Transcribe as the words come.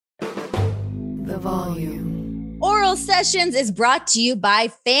the volume. Oral Sessions is brought to you by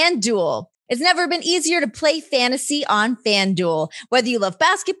FanDuel. It's never been easier to play fantasy on FanDuel. Whether you love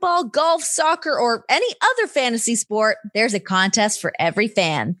basketball, golf, soccer, or any other fantasy sport, there's a contest for every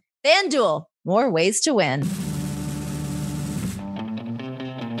fan. FanDuel, more ways to win.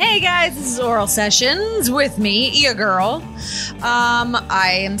 Hey guys, this is Oral Sessions with me, your girl.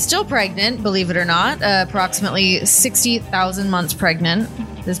 I am still pregnant, believe it or not, approximately 60,000 months pregnant.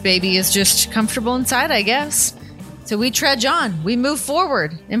 This baby is just comfortable inside, I guess. So we trudge on. We move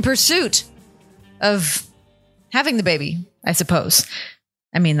forward in pursuit of having the baby, I suppose.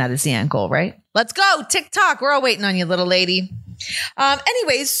 I mean, that is the end goal, right? Let's go. TikTok. We're all waiting on you, little lady.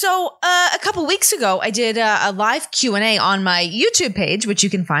 Anyways, so a couple weeks ago, I did a live Q&A on my YouTube page, which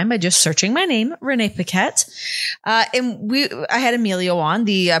you can find by just searching my name, Renee Paquette. And I had Emilio on,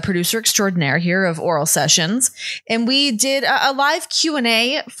 the producer extraordinaire here of Oral Sessions. And we did a live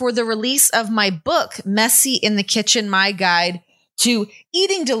Q&A for the release of my book, Messy in the Kitchen, My Guide to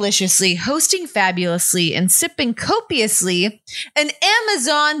Eating Deliciously, Hosting Fabulously, and Sipping Copiously, an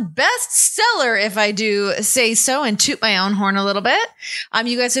Amazon bestseller, if I do say so, and toot my own horn a little bit.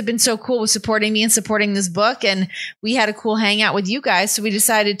 You guys have been so cool with supporting me and supporting this book, and we had a cool hangout with you guys, so we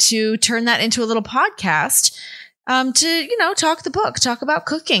decided to turn that into a little podcast to, talk the book, talk about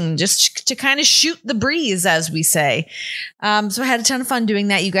cooking, just to kind of shoot the breeze, as we say. So I had a ton of fun doing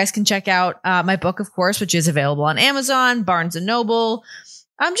that. You guys can check out my book, of course, which is available on Amazon, Barnes & Noble.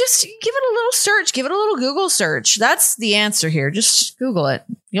 Just give it a little search. Give it a little Google search. That's the answer here. Just Google it.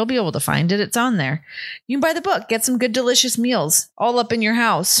 You'll be able to find it. It's on there. You can buy the book. Get some good, delicious meals all up in your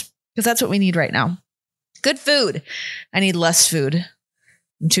house, because that's what we need right now. Good food. I need less food.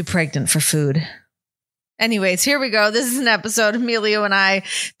 I'm too pregnant for food. Anyways, here we go. This is an episode of Emilio and I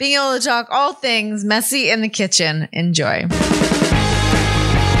being able to talk all things messy in the kitchen. Enjoy.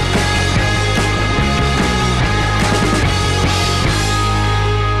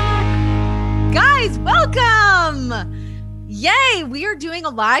 Guys, welcome. Yay. We are doing a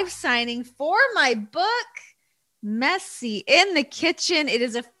live signing for my book, Messy in the Kitchen. It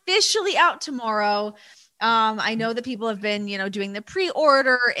is officially out tomorrow. I know that people have been, doing the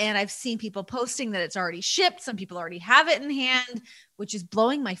pre-order, and I've seen people posting that it's already shipped. Some people already have it in hand, which is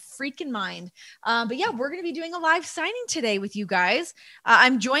blowing my freaking mind. But yeah, we're going to be doing a live signing today with you guys.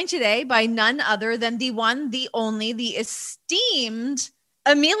 I'm joined today by none other than the one, the only, the esteemed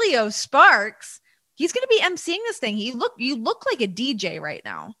Emilio Sparks. He's going to be emceeing this thing. You look like a DJ right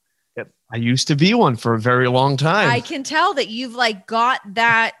now. Yep. I used to be one for a very long time. I can tell that you've got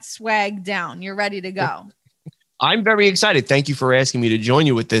that swag down. You're ready to go. I'm very excited. Thank you for asking me to join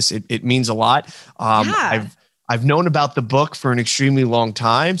you with this. It means a lot. Yeah. I've known about the book for an extremely long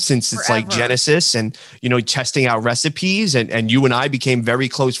time, since it's Forever. like Genesis and, testing out recipes. And you and I became very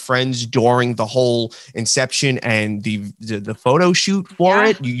close friends during the whole inception and the photo shoot for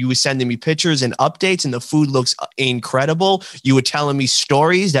it. You were sending me pictures and updates, and the food looks incredible. You were telling me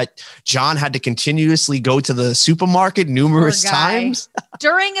stories that John had to continuously go to the supermarket numerous times.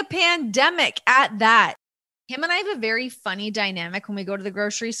 During a pandemic at that. Him and I have a very funny dynamic when we go to the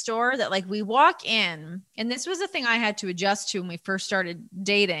grocery store, that we walk in, and this was a thing I had to adjust to when we first started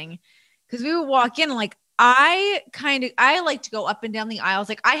dating, because we would walk in and I like to go up and down the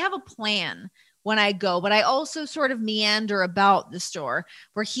aisles. I have a plan when I go, but I also sort of meander about the store,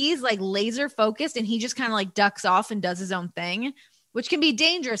 where he's laser focused and he just kind of ducks off and does his own thing, which can be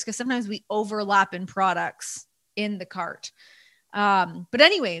dangerous because sometimes we overlap in products in the cart. But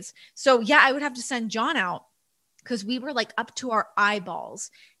anyways, so yeah, I would have to send John out, because we were up to our eyeballs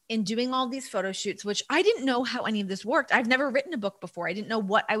in doing all these photo shoots, which I didn't know how any of this worked. I've never written a book before. I didn't know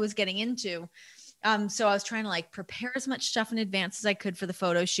what I was getting into. So I was trying to prepare as much stuff in advance as I could for the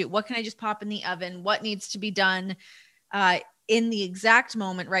photo shoot. What can I just pop in the oven? What needs to be done in the exact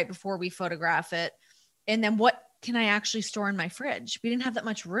moment right before we photograph it? And then what can I actually store in my fridge? We didn't have that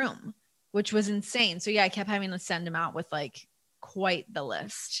much room, which was insane. So yeah, I kept having to send him out with quite the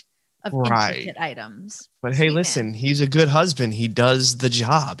list of intricate items. But hey, listen, he's a good husband. He does the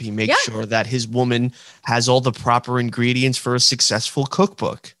job. He makes sure that his woman has all the proper ingredients for a successful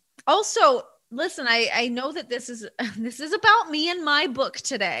cookbook. Also, listen, I know that this is about me and my book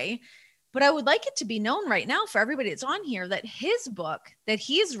today, but I would like it to be known right now for everybody that's on here that his book that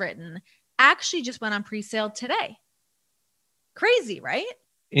he's written actually just went on pre-sale today. Crazy, right?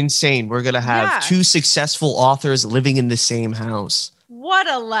 Insane. We're going to have two successful authors living in the same house. What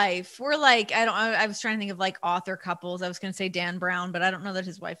a life. We're I was trying to think of author couples. I was going to say Dan Brown, but I don't know that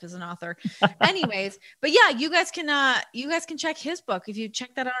his wife is an author. Anyways, but yeah, you guys can check his book. If you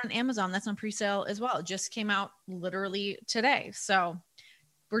check that out on Amazon, that's on pre-sale as well. It just came out literally today. So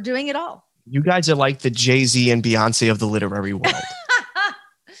we're doing it all. You guys are like the Jay-Z and Beyonce of the literary world.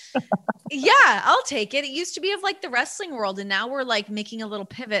 Yeah, I'll take it. It used to be of like the wrestling world, and now we're like making a little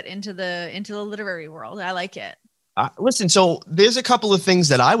pivot into the literary world. I like it. Listen, so there's a couple of things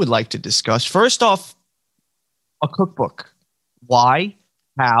that I would like to discuss. First off, a cookbook. Why?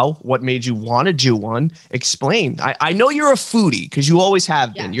 How? What made you want to do one? Explain. I know you're a foodie because you always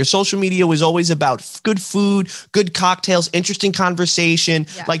have been. Yes. Your social media was always about good food, good cocktails, interesting conversation,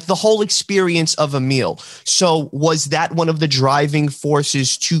 like the whole experience of a meal. So was that one of the driving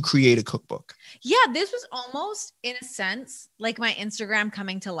forces to create a cookbook? Yeah, this was almost, in a sense, like my Instagram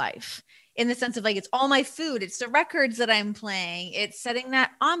coming to life. In the sense of like, it's all my food, it's the records that I'm playing, it's setting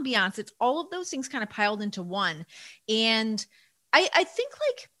that ambiance, it's all of those things kind of piled into one. And I think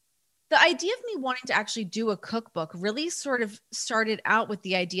like the idea of me wanting to actually do a cookbook really sort of started out with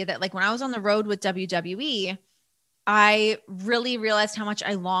the idea that like when I was on the road with WWE, I really realized how much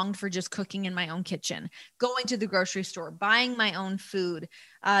I longed for just cooking in my own kitchen, going to the grocery store, buying my own food,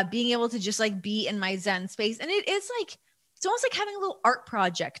 being able to just like be in my Zen space. And it is like, it's almost like having a little art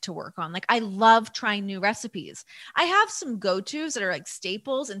project to work on. Like I love trying new recipes. I have some go-tos that are like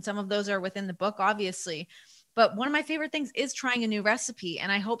staples, and some of those are within the book, obviously. But one of my favorite things is trying a new recipe.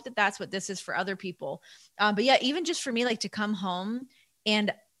 And I hope that that's what this is for other people. But yeah, even just for me, like to come home,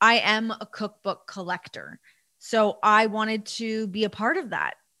 and I am a cookbook collector. So I wanted to be a part of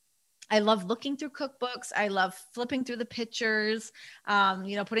that. I love looking through cookbooks. I love flipping through the pictures,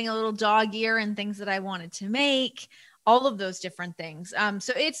 putting a little dog ear and things that I wanted to make, all of those different things.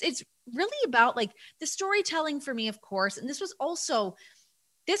 So it's really about like the storytelling for me, of course. And this was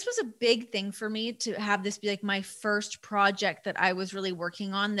a big thing for me to have this be like my first project that I was really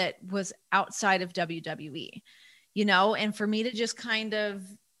working on that was outside of WWE, and for me to just kind of,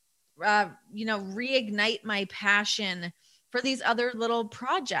 reignite my passion for these other little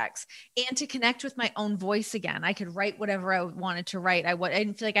projects and to connect with my own voice again. I could write whatever I wanted to write. I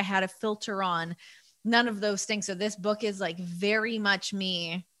didn't feel like I had a filter on, none of those things. So this book is like very much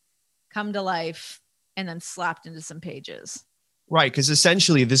me come to life and then slapped into some pages. Right, because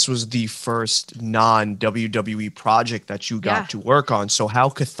essentially this was the first non-WWE project that you got to work on. So how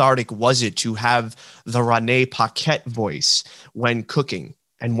cathartic was it to have the Renee Paquette voice when cooking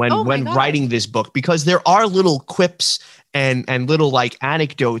and when writing this book? Because there are little quips and little like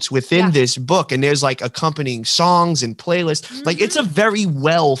anecdotes within this book, and there's like accompanying songs and playlists. Mm-hmm. Like it's a very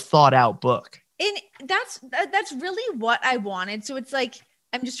well thought out book. And that's really what I wanted. So it's like,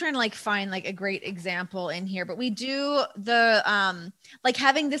 I'm just trying to like find like a great example in here, but we do the, like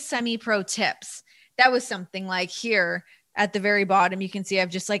having the semi-pro tips. That was something like here at the very bottom, you can see I've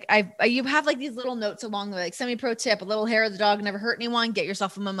just like, you have like these little notes along the way, like semi-pro tip, a little hair of the dog never hurt anyone. Get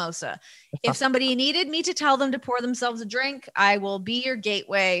yourself a mimosa. If somebody needed me to tell them to pour themselves a drink, I will be your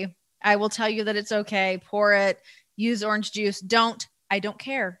gateway. I will tell you that it's okay. Pour it, use orange juice. I don't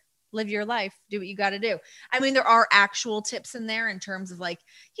care. Live your life, do what you got to do. I mean, there are actual tips in there in terms of like,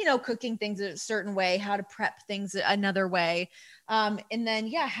 cooking things a certain way, how to prep things another way. And then,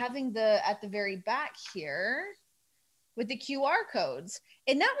 having at the very back here with the QR codes.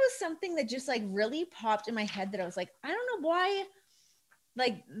 And that was something that just like really popped in my head that I was like, I don't know why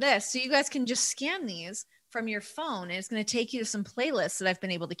like this. So you guys can just scan these from your phone, and it's going to take you to some playlists that I've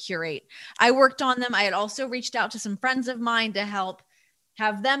been able to curate. I worked on them. I had also reached out to some friends of mine to help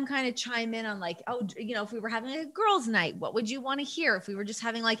have them kind of chime in on like, if we were having a girls' night, what would you want to hear? If we were just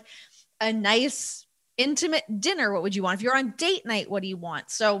having like a nice intimate dinner, what would you want? If you're on date night, what do you want?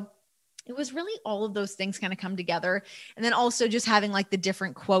 So it was really all of those things kind of come together. And then also just having like the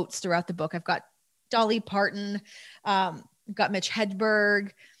different quotes throughout the book. I've got Dolly Parton, got Mitch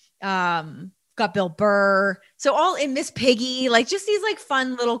Hedberg, got Bill Burr. So all in Miss Piggy, like just these like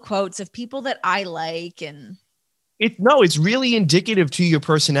fun little quotes of people that I like. And it's really indicative to your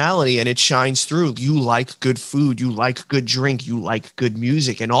personality, and it shines through. You like good food, you like good drink, you like good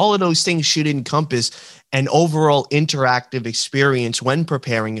music, and all of those things should encompass an overall interactive experience when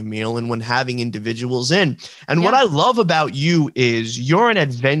preparing a meal and when having individuals in. And what I love about you is you're an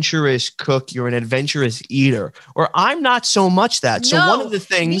adventurous cook, you're an adventurous eater, or I'm not so much that. So one of the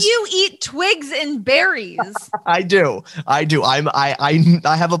things you eat twigs and berries. I do. I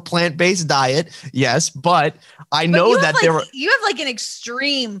have a plant-based diet, yes, but I know that you have like an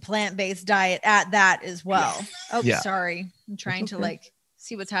extreme plant-based diet at that as well. Oh, sorry. I'm trying to like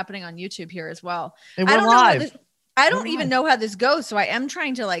see what's happening on YouTube here as well. And we're live. I don't even know how this goes, so I am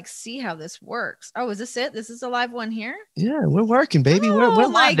trying to like see how this works. Oh, is this it? This is a live one here? Yeah, we're working, baby. We're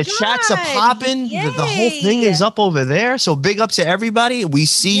live. The chats are popping. The whole thing is up over there. So big up to everybody. We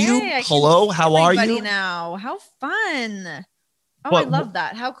see you. Hello, how are you? Now, how fun. Oh, I But love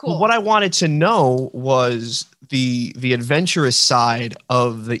that. How Well, what cool. I wanted to know was the adventurous side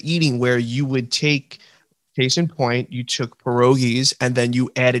of the eating, where you would take, case in point, you took pierogies and then you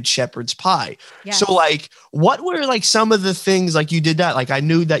added shepherd's pie. So, Yes. like, what were like some of the things like you did that? Like, I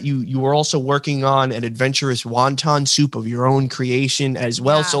knew that you were also working on an adventurous wonton soup of your own creation as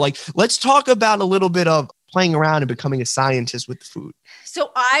well. So, Yeah. like, let's talk about a little bit of playing around and becoming a scientist with the food.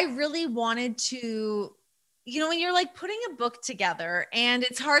 So I really wanted to, when you're like putting a book together and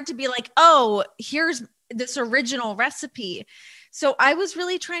it's hard to be like, oh, here's this original recipe. So I was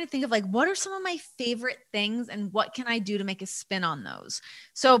really trying to think of like, what are some of my favorite things and what can I do to make a spin on those?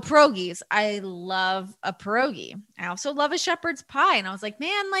 So pierogies, I love a pierogi. I also love a shepherd's pie. And I was like,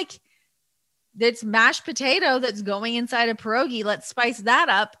 man, like, it's mashed potato that's going inside a pierogi. Let's spice that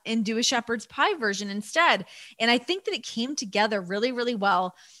up and do a shepherd's pie version instead. And I think that it came together really, really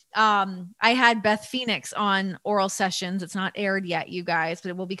well. I had Beth Phoenix on Oral Sessions. It's not aired yet, you guys, but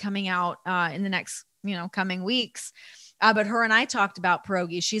it will be coming out in the next, coming weeks. But her and I talked about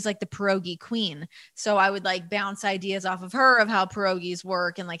pierogies. She's like the pierogi queen. So I would like bounce ideas off of her of how pierogies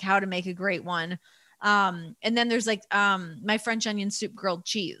work and like how to make a great one. And then there's like my French onion soup grilled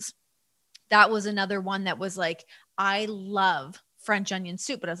cheese. That was another one that was like, I love French onion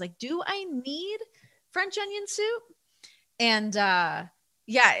soup, but I was like, do I need French onion soup? And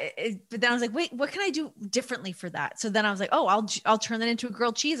but then I was like, wait, what can I do differently for that? So then I was like, oh, I'll turn that into a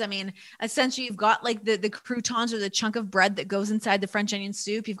grilled cheese. I mean, essentially you've got like the croutons or the chunk of bread that goes inside the French onion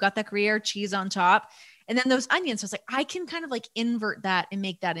soup. You've got that Gruyere cheese on top. And then those onions. So it's like, I can kind of like invert that and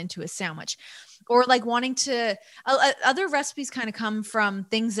make that into a sandwich. Or like wanting to, other recipes kind of come from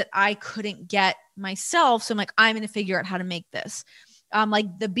things that I couldn't get myself. So I'm like, I'm going to figure out how to make this.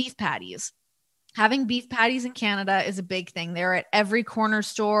 Like the beef patties. Having beef patties in Canada is a big thing. They're at every corner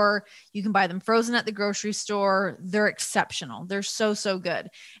store. You can buy them frozen at the grocery store. They're exceptional. They're so, so good.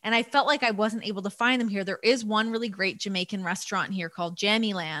 And I felt like I wasn't able to find them here. There is one really great Jamaican restaurant here called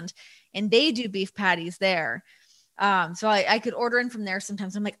Jammyland, and they do beef patties there. So I could order in from there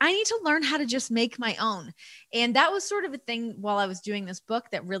sometimes. I'm like, I need to learn how to just make my own. And that was sort of a thing while I was doing this book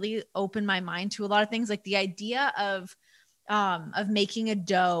that really opened my mind to a lot of things, like the idea of making a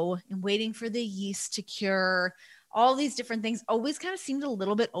dough and waiting for the yeast to cure. All these different things always kind of seemed a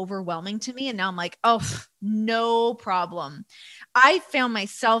little bit overwhelming to me. And now I'm like, oh, no problem. I found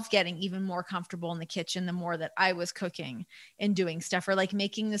myself getting even more comfortable in the kitchen the more that I was cooking and doing stuff, or like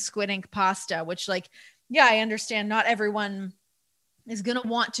making the squid ink pasta, which like, yeah, I understand not everyone is going to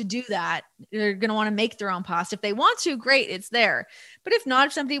want to do that. They're going to want to make their own pasta. If they want to, great, it's there. But if not,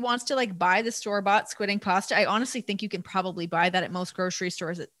 if somebody wants to like buy the store-bought squid ink pasta, I honestly think you can probably buy that at most grocery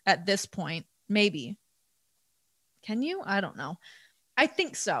stores at this point. Maybe. Can you? I don't know. I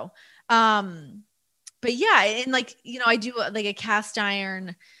think so. But yeah, and like, I do like a cast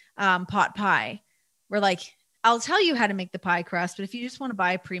iron pot pie where like, I'll tell you how to make the pie crust, but if you just want to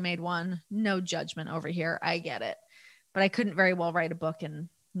buy a pre-made one, no judgment over here. I get it. But I couldn't very well write a book and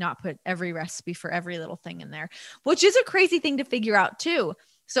not put every recipe for every little thing in there, which is a crazy thing to figure out too.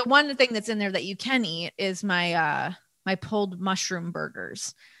 So one thing that's in there that you can eat is my my pulled mushroom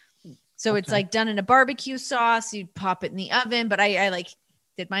burgers. So it's like done in a barbecue sauce. You pop it in the oven, but I like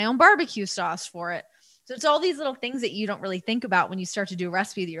did my own barbecue sauce for it. So it's all these little things that you don't really think about when you start to do a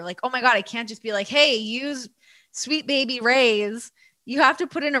recipe that you're like, oh my God, I can't just be like, hey, use Sweet Baby Ray's. You have to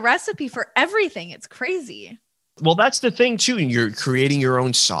put in a recipe for everything. It's crazy. Well, that's the thing too. You're creating your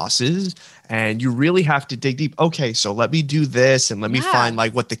own sauces and you really have to dig deep. Okay, so let me do this and let me find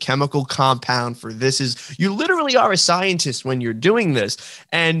like what the chemical compound for this is. You literally are a scientist when you're doing this.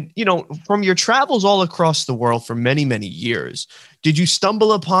 And, from your travels all across the world for many, many years, did you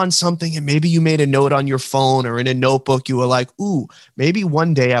stumble upon something and maybe you made a note on your phone or in a notebook? You were like, ooh, maybe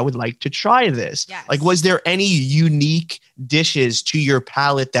one day I would like to try this. Yes. Like, was there any unique dishes to your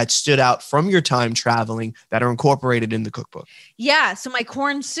palate that stood out from your time traveling that are incorporated in the cookbook? Yeah. So my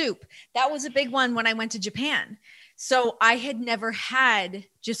corn soup, that was a big one when I went to Japan. So I had never had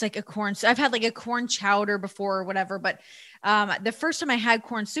just like a corn soup. I've had like a corn chowder before or whatever, but the first time I had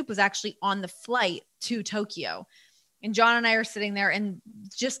corn soup was actually on the flight to Tokyo. And John and I are sitting there, and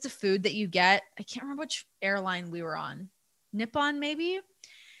just the food that you get, I can't remember which airline we were on, Nippon maybe.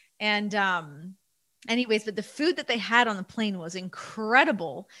 And anyways, but the food that they had on the plane was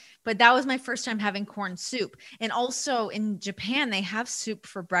incredible. But that was my first time having corn soup. And also in Japan, they have soup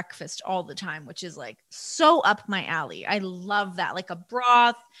for breakfast all the time, which is like so up my alley. I love that. Like a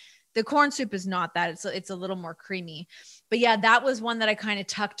broth. The corn soup is not that. It's a little more creamy. But yeah, that was one that I kind of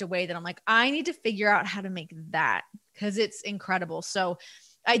tucked away that I'm like, I need to figure out how to make that because it's incredible. So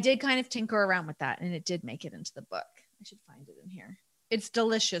I did kind of tinker around with that, and it did make it into the book. I should find it in here. It's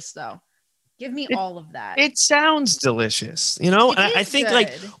delicious though. Give me all of that. It sounds delicious, you know? And I think good.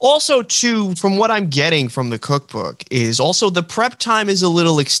 like also too, from what I'm getting from the cookbook is also the prep time is a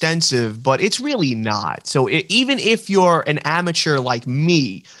little extensive, but it's really not. So even if you're an amateur like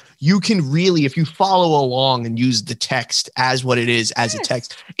me, you can really, if you follow along and use the text as what it is as a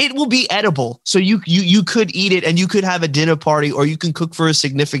text, it will be edible. So you could eat it and you could have a dinner party, or you can cook for a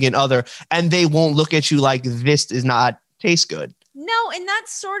significant other and they won't look at you like this does not taste good. No, and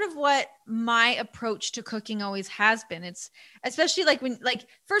that's sort of what my approach to cooking always has been. It's especially like when, like,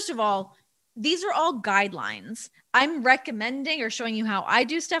 first of all, these are all guidelines. I'm recommending or showing you how I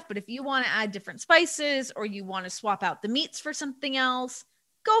do stuff, but if you want to add different spices or you want to swap out the meats for something else,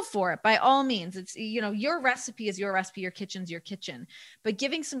 go for it by all means. It's, you know, your recipe is your recipe, your kitchen's your kitchen, but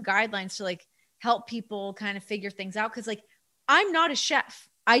giving some guidelines to like help people kind of figure things out. Cause like, I'm not a chef.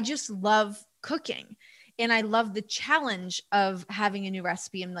 I just love cooking. And I love the challenge of having a new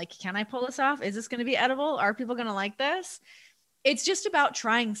recipe. I'm like, can I pull this off? Is this going to be edible? Are people going to like this? It's just about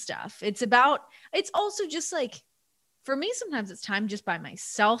trying stuff. It's also just like, for me, sometimes it's time just by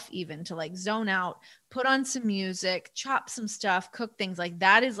myself, even to like zone out, put on some music, chop some stuff, cook things. Like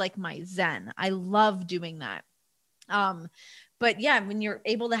that is like my zen. I love doing that. But yeah, when you're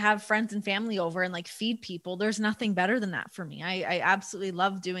able to have friends and family over and like feed people, there's nothing better than that for me. I absolutely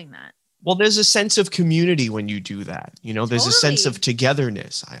love doing that. Well, there's a sense of community when you do that. You know, there's a sense of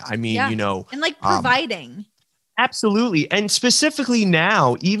togetherness. I mean, you know, and like providing. Absolutely. And specifically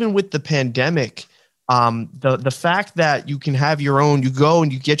now, even with the pandemic, the fact that you can have your own, you go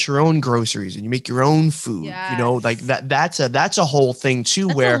and you get your own groceries and you make your own food, you know, like that's a whole thing too,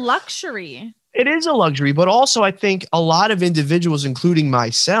 that's where a luxury. It is a luxury, but also I think a lot of individuals, including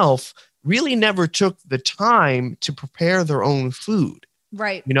myself, really never took the time to prepare their own food.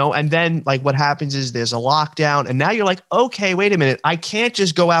 Right. You know, and then like what happens is there's a lockdown and now you're like, okay, wait a minute. I can't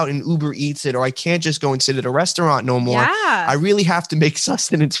just go out and Uber Eats it, or I can't just go and sit at a restaurant no more. Yeah. I really have to make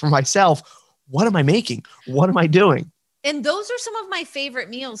sustenance for myself. What am I making? What am I doing? And those are some of my favorite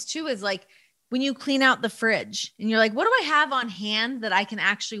meals too, is like when you clean out the fridge and you're like, what do I have on hand that I can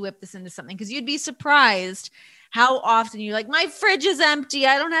actually whip this into something? Because you'd be surprised how often you're like, my fridge is empty.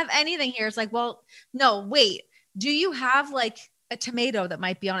 I don't have anything here. It's like, well, no, wait, do you have like a tomato that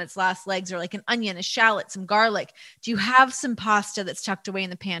might be on its last legs, or like an onion, a shallot, some garlic? Do you have some pasta that's tucked away in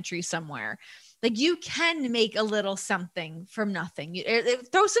the pantry somewhere? Like you can make a little something from nothing.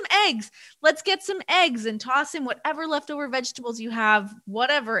 Throw some eggs. Let's get some eggs and toss in whatever leftover vegetables you have,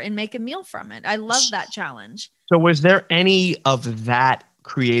 whatever, and make a meal from it. I love that challenge. So was there any of that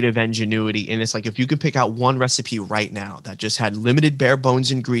creative ingenuity in this? Like if you could pick out one recipe right now that just had limited bare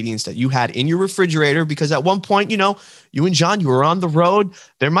bones ingredients that you had in your refrigerator, because at one point, you know, you and John, you were on the road,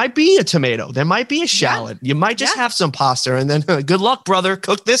 there might be a tomato, there might be a shallot, you might just have some pasta, and then good luck, brother,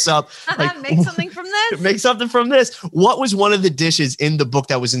 cook this up. Like, make something from this. Make something from this. What was one of the dishes in the book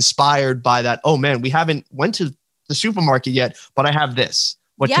that was inspired by that? Oh man, we haven't went to the supermarket yet, but I have this.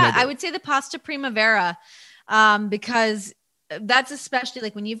 What can I do? I would say the pasta primavera, because that's especially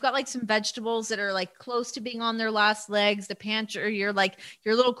like when you've got like some vegetables that are like close to being on their last legs, the pantry, you're like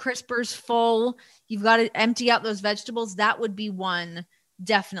your little crisper's full, you've got to empty out those vegetables. That would be one,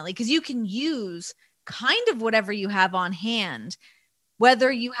 definitely, because you can use kind of whatever you have on hand,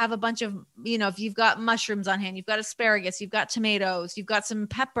 whether you have a bunch of, you know, if you've got mushrooms on hand, you've got asparagus, you've got tomatoes, you've got some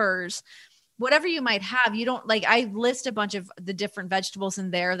peppers, whatever you might have. You don't like, I list a bunch of the different vegetables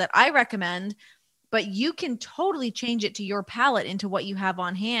in there that I recommend, but you can totally change it to your palate into what you have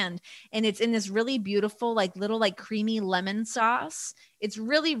on hand. And it's in this really beautiful, like little, like creamy lemon sauce. It's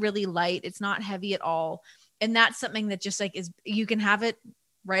really, really light. It's not heavy at all. And that's something that just like is, you can have it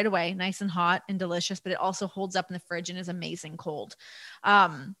right away, nice and hot and delicious, but it also holds up in the fridge and is amazing cold.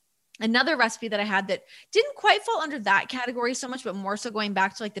 Another recipe that I had that didn't quite fall under that category so much, but more so going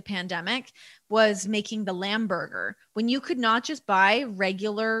back to like the pandemic, was making the lamb burger. When you could not just buy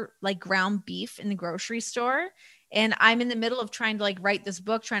regular like ground beef in the grocery store. And I'm in the middle of trying to like write this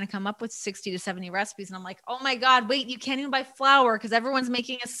book, trying to come up with 60 to 70 recipes. And I'm like, oh my God, wait, you can't even buy flour because everyone's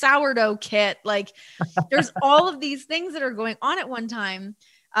making a sourdough kit. Like there's all of these things that are going on at one time.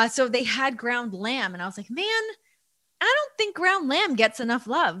 So they had ground lamb and I was like, man, I don't think ground lamb gets enough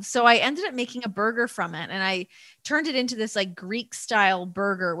love. So I ended up making a burger from it. And I turned it into this like Greek style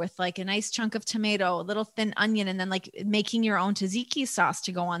burger with like a nice chunk of tomato, a little thin onion, and then like making your own tzatziki sauce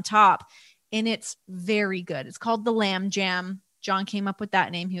to go on top. And it's very good. It's called the Lamb Jam. John came up with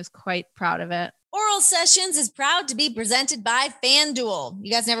that name. He was quite proud of it. Oral Sessions is proud to be presented by FanDuel. You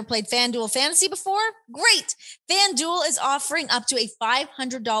guys never played FanDuel Fantasy before? Great. FanDuel is offering up to a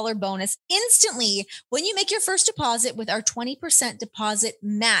 $500 bonus instantly when you make your first deposit with our 20% deposit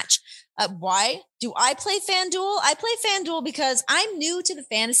match. Why do I play FanDuel? I play FanDuel because I'm new to the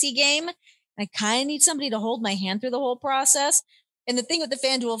fantasy game. I kind of need somebody to hold my hand through the whole process. And the thing with the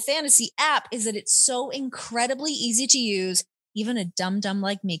FanDuel Fantasy app is that it's so incredibly easy to use. Even a dum-dum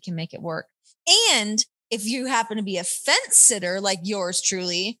like me can make it work. And if you happen to be a fence sitter like yours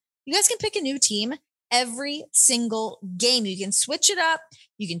truly, you guys can pick a new team every single game. You can switch it up.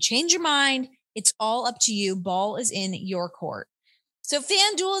 You can change your mind. It's all up to you. Ball is in your court. So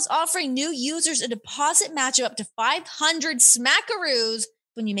FanDuel is offering new users a deposit match of up to 500 smackaroos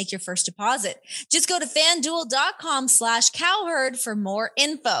when you make your first deposit. Just go to FanDuel.com/cowherd for more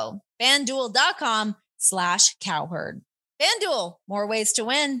info. FanDuel.com/cowherd. FanDuel, more ways to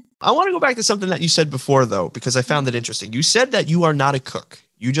win. I want to go back to something that you said before, though, because I found it interesting. You said that you are not a cook.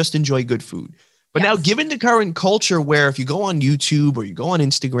 You just enjoy good food. But now, given the current culture where if you go on YouTube or you go on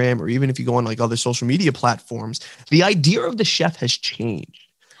Instagram or even if you go on like other social media platforms, the idea of the chef has changed.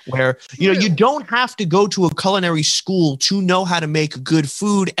 Where, you know, you don't have to go to a culinary school to know how to make good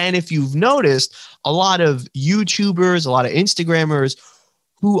food. And if you've noticed, a lot of YouTubers, a lot of Instagrammers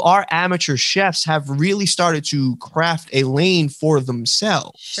who are amateur chefs have really started to craft a lane for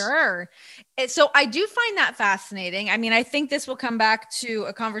themselves. Sure. So I do find that fascinating. I mean, I think this will come back to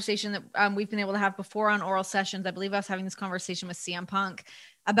a conversation that we've been able to have before on Oral Sessions. I believe I was having this conversation with CM Punk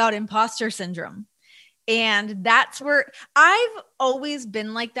about imposter syndrome. And that's where I've always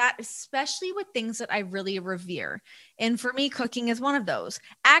been like that, especially with things that I really revere. And for me, cooking is one of those.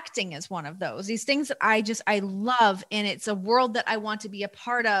 Acting is one of those. These things that I love. And it's a world that I want to be a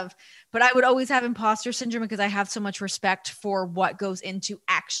part of. But I would always have imposter syndrome because I have so much respect for what goes into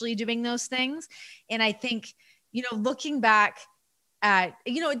actually doing those things. And I think, you know, looking back at,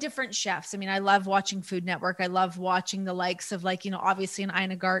 you know, different chefs. I mean, I love watching Food Network. I love watching the likes of like, you know, obviously an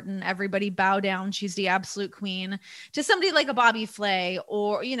Ina Garten, everybody bow down. She's the absolute queen. To somebody like a Bobby Flay,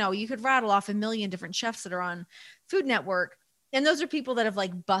 or, you know, you could rattle off a million different chefs that are on Food Network. And those are people that have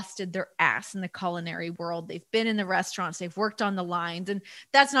like busted their ass in the culinary world. They've been in the restaurants, they've worked on the lines. And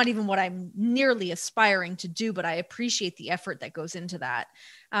that's not even what I'm nearly aspiring to do, but I appreciate the effort that goes into that.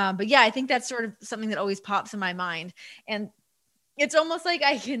 But yeah, I think that's sort of something that always pops in my mind. And it's almost like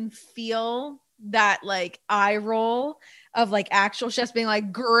I can feel that like eye roll of like actual chefs being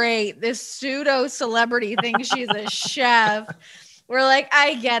like, great, this pseudo celebrity thinks she's a chef. We're like,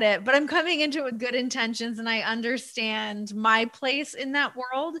 I get it, but I'm coming into it with good intentions. And I understand my place in that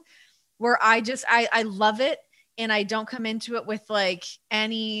world where I love it. And I don't come into it with like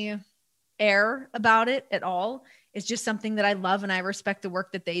any air about it at all. It's just something that I love and I respect the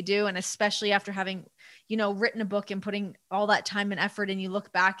work that they do. And especially after having, you know, written a book and putting all that time and effort, and you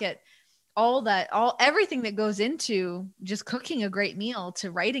look back at everything that goes into just cooking a great meal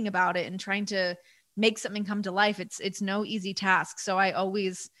to writing about it and trying to make something come to life. It's no easy task. So I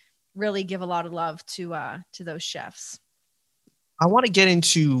always really give a lot of love to those chefs. I want to get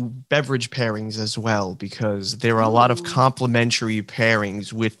into beverage pairings as well, because there are a lot of complementary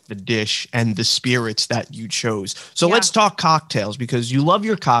pairings with the dish and the spirits that you chose. So let's talk cocktails, because you love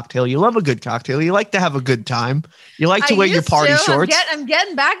your cocktail. You love a good cocktail. You like to have a good time. You like to wear your party shorts. I'm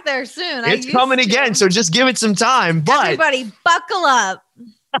getting back there soon. It's coming again, so just give it some time. But everybody buckle up.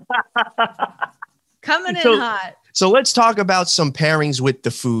 Coming in hot. So let's talk about some pairings with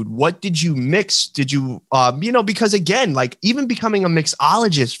the food. What did you mix? Did you, because again, like even becoming a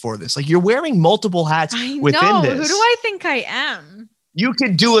mixologist for this, like you're wearing multiple hats within this. Who do I think I am? You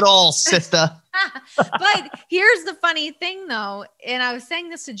can do it all, sister. But here's the funny thing though. And I was saying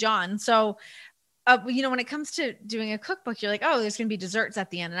this to John. So, when it comes to doing a cookbook, you're like, oh, there's going to be desserts at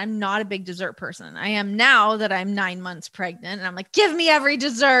the end. And I'm not a big dessert person. I am now that I'm 9 months pregnant. And I'm like, give me every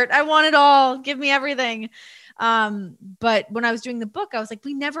dessert. I want it all. Give me everything. But when I was doing the book, I was like,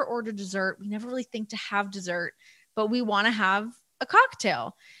 we never order dessert. We never really think to have dessert, but we want to have a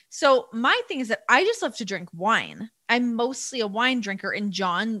cocktail. So my thing is that I just love to drink wine. I'm mostly a wine drinker, and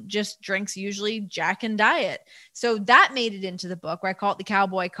John just drinks usually Jack and Diet. So that made it into the book, where I call it the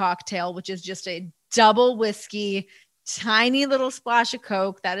Cowboy Cocktail, which is just a double whiskey, tiny little splash of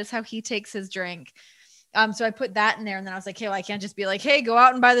Coke. That is how he takes his drink. So I put that in there, and then I was like, hey, well, I can't just be like, hey, go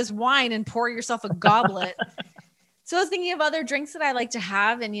out and buy this wine and pour yourself a goblet. So I was thinking of other drinks that I like to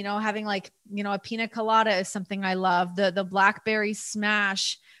have, and, having like, a pina colada is something I love. The blackberry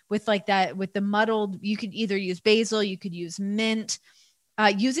smash with like that, with the muddled, you could either use basil, you could use mint.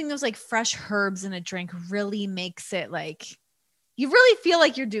 Using those like fresh herbs in a drink really makes it like you really feel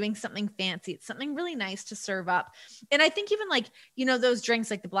like you're doing something fancy. It's something really nice to serve up. And I think even like, those drinks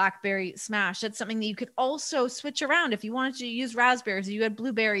like the blackberry smash, that's something that you could also switch around. If you wanted to use raspberries, or you had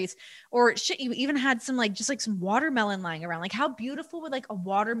blueberries, or shit, you even had some like, just like some watermelon lying around. Like how beautiful would like a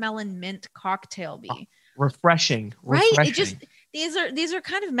watermelon mint cocktail be? Refreshing. Right. It just, these are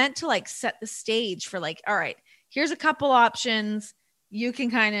kind of meant to like set the stage for like, all right, here's a couple options. You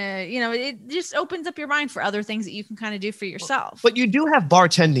can kind of, it just opens up your mind for other things that you can kind of do for yourself. But you do have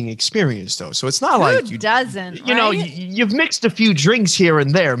bartending experience, though. So it's not like you doesn't, you've mixed a few drinks here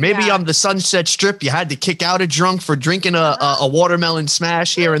and there. Maybe on the Sunset Strip, you had to kick out a drunk for drinking a watermelon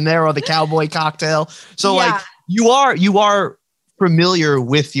smash here and there, or the cowboy cocktail. So like you are familiar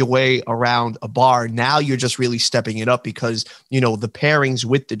with your way around a bar. Now you're just really stepping it up because, the pairings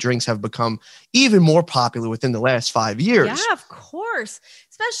with the drinks have become even more popular within the last 5 years. Yeah, of course.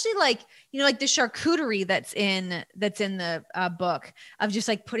 Especially like, like the charcuterie that's in the book of just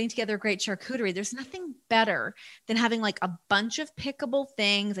like putting together a great charcuterie. There's nothing better than having like a bunch of pickable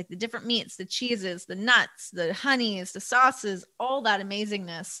things, like the different meats, the cheeses, the nuts, the honeys, the sauces, all that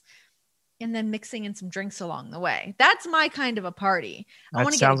amazingness, and then mixing in some drinks along the way. That's my kind of a party. I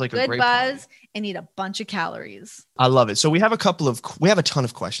want to get a good buzz and eat a bunch of calories. I love it. So we have a ton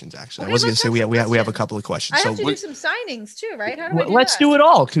of questions, actually. I was going to say we have a couple of questions. I have to do some signings too, right? How do I do Let's do it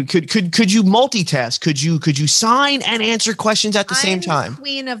all. Could you multitask? Could you sign and answer questions at the same time?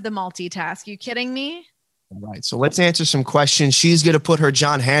 Queen of the multitask. You kidding me? All right, so let's answer some questions. She's going to put her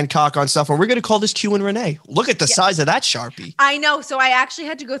John Hancock on stuff, and we're going to call this Q and Renee. Look at the size of that Sharpie. I know. So I actually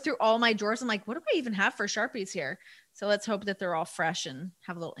had to go through all my drawers. I'm like, what do I even have for Sharpies here? So let's hope that they're all fresh and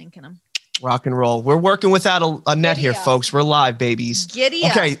have a little ink in them. Rock and roll. We're working without a net here, folks. We're live, babies. Giddy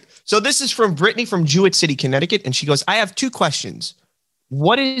up. Okay, so this is from Brittany from Jewett City, Connecticut, and she goes, I have 2 questions.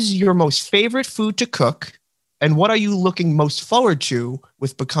 What is your most favorite food to cook? And what are you looking most forward to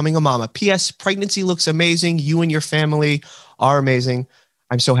with becoming a mama? P.S. Pregnancy looks amazing. You and your family are amazing.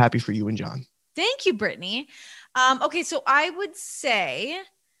 I'm so happy for you and John. Thank you, Brittany. Okay, so I would say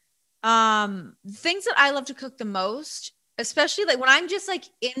things that I love to cook the most, especially like when I'm just like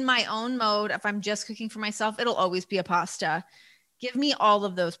in my own mode, if I'm just cooking for myself, it'll always be a pasta. Give me all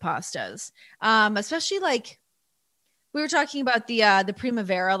of those pastas, especially like we were talking about the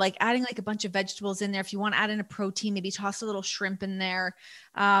primavera, like adding like a bunch of vegetables in there. If you want to add in a protein, maybe toss a little shrimp in there.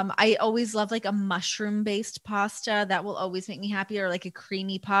 I always love like a mushroom based pasta. That will always make me happy, or like a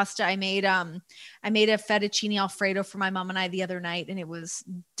creamy pasta. I made a fettuccine Alfredo for my mom and I the other night, and it was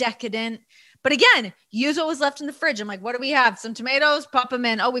decadent. But again, use what was left in the fridge. I'm like, what do we have? Some tomatoes, pop them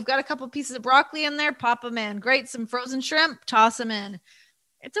in. Oh, we've got a couple pieces of broccoli in there, pop them in. Great. Some frozen shrimp, toss them in.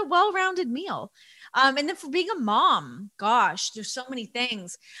 It's a well-rounded meal. And then for being a mom, gosh, there's so many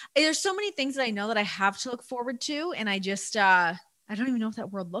things. There's so many things that I know that I have to look forward to. And I just, I don't even know what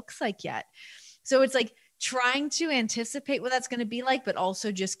that world looks like yet. So it's like trying to anticipate what that's going to be like, but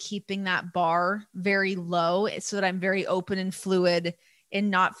also just keeping that bar very low so that I'm very open and fluid and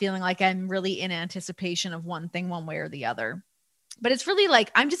not feeling like I'm really in anticipation of one thing, one way or the other. But it's really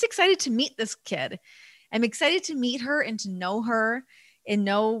like, I'm just excited to meet this kid. I'm excited to meet her and to know her and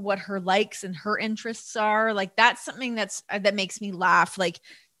know what her likes and her interests are. Like that's something that makes me laugh. Like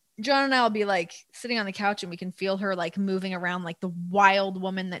John and I will be like sitting on the couch and we can feel her like moving around like the wild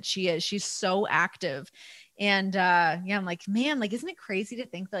woman that she is. She's so active. And I'm like, man, like, isn't it crazy to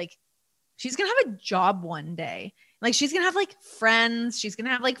think like she's going to have a job one day? Like she's going to have like friends. She's going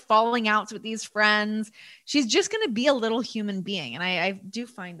to have like falling outs with these friends. She's just going to be a little human being. And I do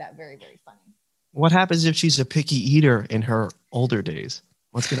find that very, very funny. What happens if she's a picky eater in her older days?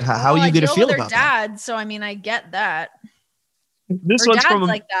 How are you going to feel about that? Dad, so I mean, I get that. This her one's dad's from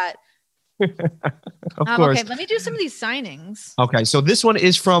like that. Of course. Okay, let me do some of these signings. Okay, so this one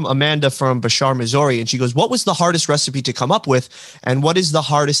is from Amanda from Bashar, Missouri, and she goes, "What was the hardest recipe to come up with, and what is the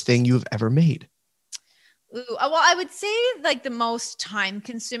hardest thing you've ever made?" Ooh, well, I would say like the most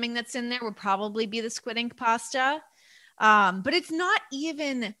time-consuming that's in there would probably be the squid ink pasta, but it's not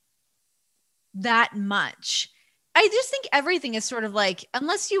even that much. I just think everything is sort of like,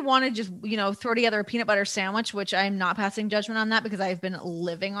 unless you want to just, throw together a peanut butter sandwich, which I'm not passing judgment on that because I've been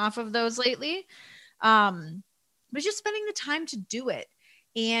living off of those lately. But just spending the time to do it.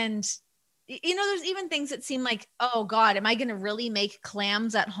 And, there's even things that seem like, oh God, am I going to really make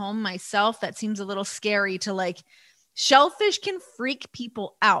clams at home myself? That seems a little scary to like, shellfish can freak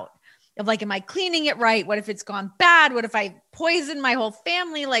people out. Of like, am I cleaning it right? What if it's gone bad? What if I poison my whole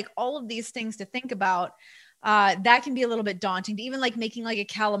family? Like all of these things to think about. That can be a little bit daunting to even like making like a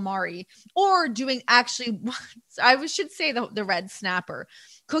calamari or doing actually, I should say the red snapper,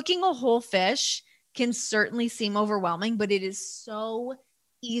 cooking a whole fish can certainly seem overwhelming, but it is so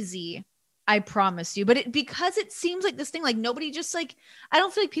easy. I promise you. But because it seems like this thing, like nobody just like, I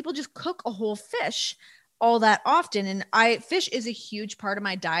don't feel like people just cook a whole fish all that often. And fish is a huge part of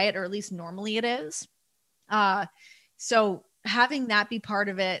my diet, or at least normally it is. So having that be part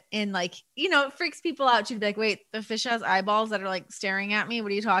of it, and like, you know, it freaks people out to be like, wait, the fish has eyeballs that are like staring at me.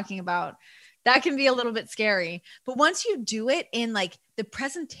 What are you talking about? That can be a little bit scary. But once you do it, and like the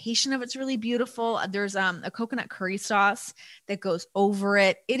presentation of it's really beautiful. There's a coconut curry sauce that goes over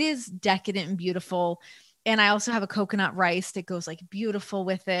it. It is decadent and beautiful. And I also have a coconut rice that goes like beautiful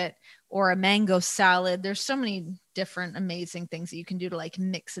with it, or a mango salad. There's so many different amazing things that you can do to like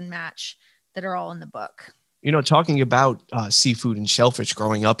mix and match that are all in the book. You know, talking about seafood and shellfish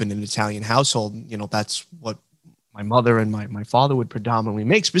growing up in an Italian household, you know, that's what my mother and my father would predominantly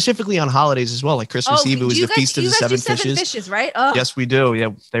make, specifically on holidays as well. Like Christmas Eve, it was the Feast of the Seven Fishes. Right? Oh. Yes, we do.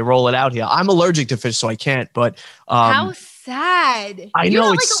 Yeah, they roll it out here. I'm allergic to fish, so I can't. But how sad! I know, you're not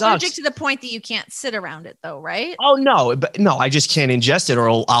it like sucks. Allergic to the point that you can't sit around it, though, right? Oh no, but no, I just can't ingest it,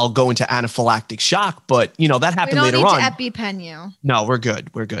 or I'll go into anaphylactic shock. But you know that happened later on. We don't need to EpiPen you. No, we're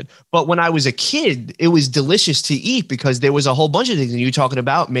good. We're good. But when I was a kid, it was delicious to eat because there was a whole bunch of things. And you're talking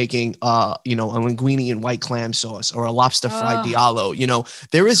about making, you know, a linguine and white clam sauce, or a lobster fried diallo. You know,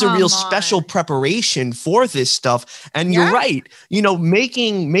 there is a real special preparation for this stuff. And you're right. You know,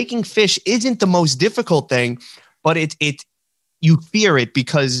 making fish isn't the most difficult thing, but you fear it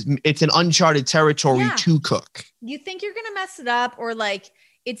because it's an uncharted territory to cook. You think you're going to mess it up, or like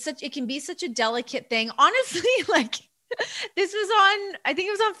it can be such a delicate thing. Honestly, like this was I think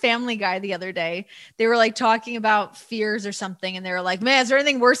it was on Family Guy the other day. They were like talking about fears or something. And they were like, man, is there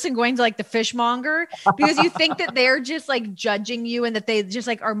anything worse than going to like the fishmonger? Because you think that they're just like judging you, and that they just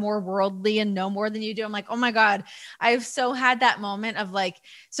like are more worldly and know more than you do. I'm like, oh my God, I've so had that moment of like,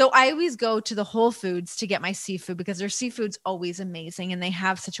 so I always go to the Whole Foods to get my seafood because their seafood's always amazing. And they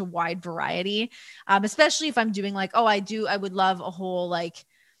have such a wide variety. Especially if I'm doing like, I would love a whole, like,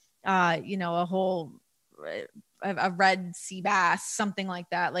 you know, a whole, a red sea bass, something like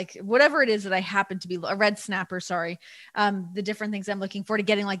that, like whatever it is that I happen to be, a red snapper, sorry. The different things I'm looking for to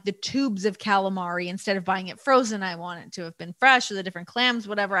getting like the tubes of calamari instead of buying it frozen. I want it to have been fresh, or the different clams,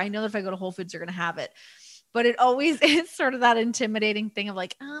 whatever. I know that if I go to Whole Foods, they're going to have it, but it always is sort of that intimidating thing of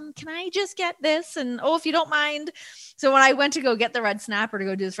like, can I just get this? And, if you don't mind. So when I went to go get the red snapper to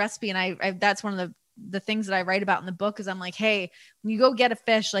go do this recipe, and I that's one of the things that I write about in the book, is I'm like, hey, when you go get a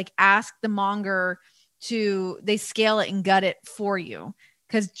fish, like ask the monger they scale it and gut it for you.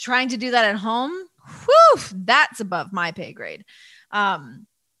 Cause trying to do that at home, that's above my pay grade.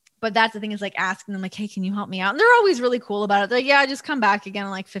 But that's the thing, is like asking them like, hey, can you help me out? And they're always really cool about it. They're like, yeah, just come back again in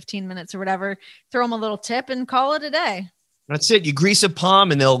like 15 minutes or whatever, throw them a little tip and call it a day. That's it. You grease a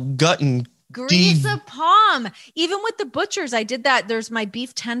palm and they'll gut and grease a palm. Even with the butchers, I did that. There's my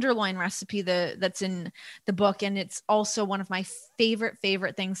beef tenderloin recipe that's in the book, and it's also one of my favorite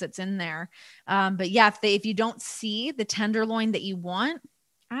things that's in there. But yeah, if you don't see the tenderloin that you want,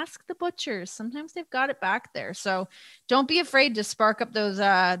 ask the butchers. Sometimes they've got it back there. So don't be afraid to spark up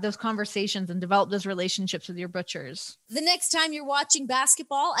those conversations and develop those relationships with your butchers. The next time you're watching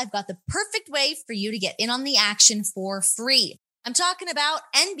basketball, I've got the perfect way for you to get in on the action for free. I'm talking about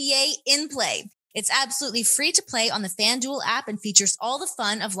NBA In-Play. It's absolutely free to play on the FanDuel app and features all the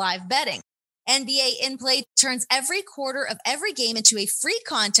fun of live betting. NBA In-Play turns every quarter of every game into a free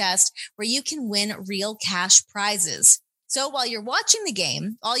contest where you can win real cash prizes. So while you're watching the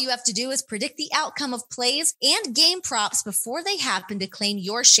game, all you have to do is predict the outcome of plays and game props before they happen to claim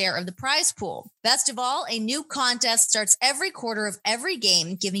your share of the prize pool. Best of all, a new contest starts every quarter of every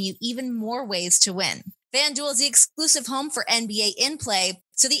game, giving you even more ways to win. FanDuel is the exclusive home for NBA In-Play,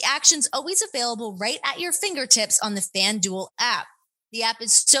 so the action's always available right at your fingertips on the FanDuel app. The app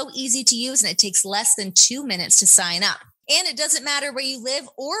is so easy to use, and it takes less than 2 minutes to sign up. And it doesn't matter where you live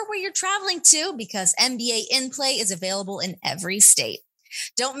or where you're traveling to, because NBA In-Play is available in every state.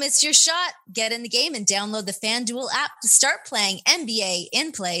 Don't miss your shot. Get in the game and download the FanDuel app to start playing NBA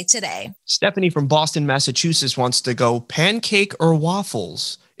In-Play today. Stephanie from Boston, Massachusetts wants to go pancake or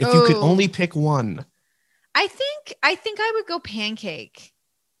waffles if you could only pick one. I think I would go pancake.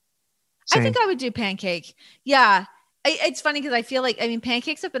 Same. I think I would do pancake. Yeah. It's funny because I feel like,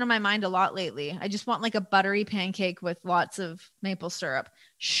 pancakes have been on my mind a lot lately. I just want like a buttery pancake with lots of maple syrup.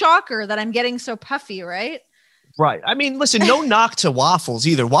 Shocker that I'm getting so puffy, right? Right. I mean, listen, no knock to waffles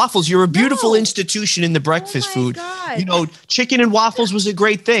either. Waffles, you're a beautiful No. institution in the breakfast Oh my food. God. You know, chicken and waffles was a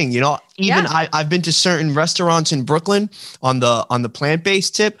great thing. You know, even I've been to certain restaurants in Brooklyn on the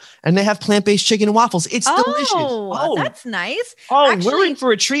plant-based tip, and they have plant-based chicken and waffles. It's delicious. Oh, that's nice. Oh, Actually, we're in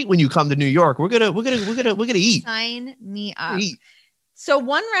for a treat when you come to New York. We're gonna eat. Sign me up. Eat. So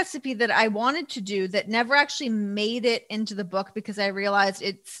one recipe that I wanted to do that never actually made it into the book because I realized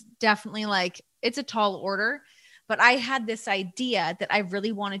it's definitely like it's a tall order. But I had this idea that I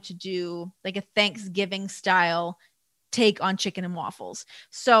really wanted to do like a Thanksgiving style take on chicken and waffles.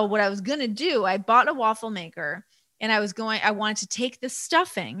 So what I was going to do, I bought a waffle maker and I wanted to take the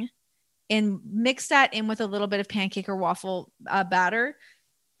stuffing and mix that in with a little bit of pancake or waffle batter.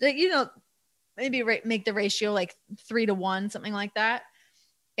 Maybe make the ratio like 3-to-1, something like that.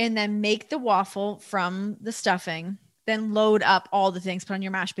 And then make the waffle from the stuffing. Then load up all the things, put on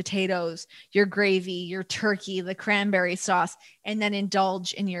your mashed potatoes, your gravy, your turkey, the cranberry sauce, and then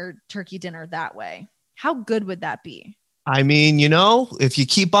indulge in your turkey dinner that way. How good would that be? I mean, you know, if you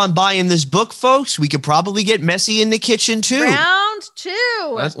keep on buying this book, folks, we could probably get messy in the kitchen too. Round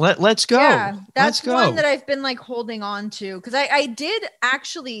 2. Let's go. Yeah, that's let's one go. that I've been like holding on to because I did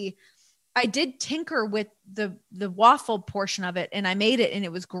tinker with the waffle portion of it and I made it and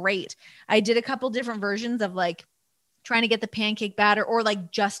it was great. I did a couple different versions of like trying to get the pancake batter or like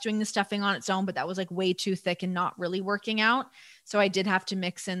just doing the stuffing on its own, but that was like way too thick and not really working out. So I did have to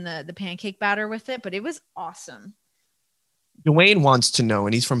mix in the pancake batter with it, but it was awesome. Dwayne wants to know,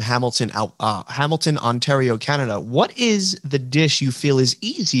 and he's from Hamilton, Ontario, Canada. What is the dish you feel is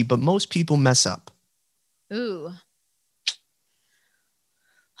easy, but most people mess up? Ooh.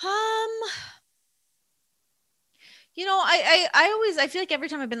 You know, I feel like every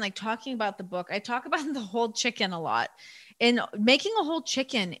time I've been like talking about the book, I talk about the whole chicken a lot. And making a whole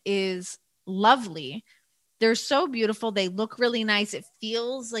chicken is lovely. They're so beautiful. They look really nice. It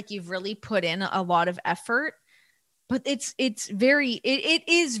feels like you've really put in a lot of effort, but it is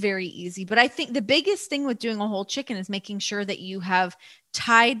very easy. But I think the biggest thing with doing a whole chicken is making sure that you have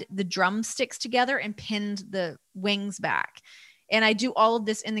tied the drumsticks together and pinned the wings back. And I do all of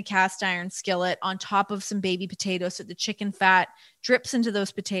this in the cast iron skillet on top of some baby potatoes so the chicken fat drips into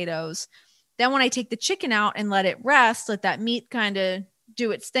those potatoes. Then when I take the chicken out and let it rest, let that meat kind of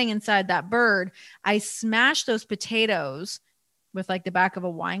do its thing inside that bird, I smash those potatoes with like the back of a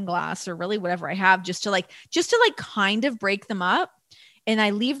wine glass or really whatever I have just to kind of break them up. And I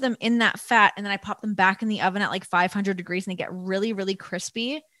leave them in that fat and then I pop them back in the oven at like 500 degrees and they get really, really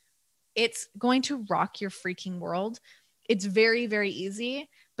crispy. It's going to rock your freaking world. It's very, very easy.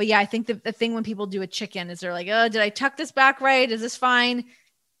 But yeah, I think the thing when people do a chicken is they're like, oh, did I tuck this back right? Is this fine?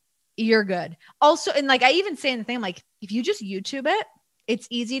 You're good. Also, and like I even say in the thing, I'm like, if you just YouTube it, it's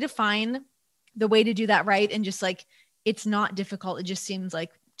easy to find the way to do that right. And just like, it's not difficult. It just seems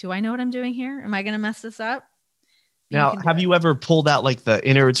like, do I know what I'm doing here? Am I going to mess this up? Now, have you ever pulled out like the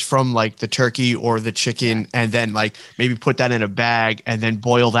innards from like the turkey or the chicken and then like maybe put that in a bag and then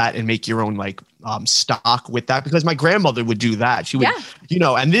boil that and make your own like stock with that? Because my grandmother would do that. She would,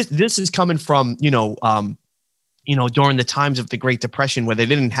 and this is coming from, during the times of the Great Depression where they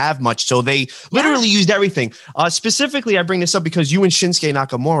didn't have much. So they literally used everything. Specifically, I bring this up because you and Shinsuke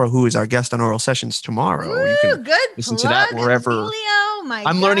Nakamura, who is our guest on Oral Sessions tomorrow, you can listen to that wherever.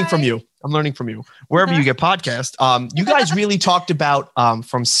 I'm learning from you. Wherever you get podcast. You guys really talked about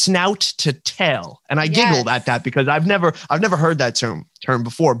from snout to tail. And I giggled at that because I've never heard that term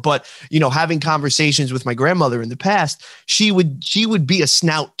before. But, having conversations with my grandmother in the past, she would be a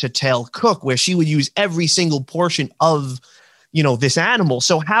snout to tail cook where she would use every single portion of, this animal.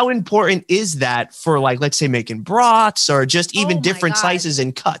 So how important is that for like, let's say making brats or just even different slices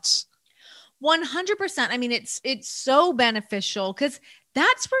and cuts? 100%. I mean, it's so beneficial because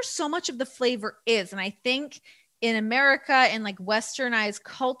that's where so much of the flavor is. And I think in America and like westernized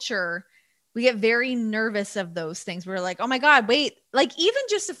culture, we get very nervous of those things. We're like, oh my God, wait, like even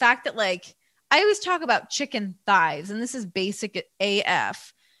just the fact that like, I always talk about chicken thighs and this is basic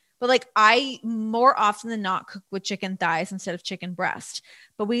AF, but like I more often than not cook with chicken thighs instead of chicken breast,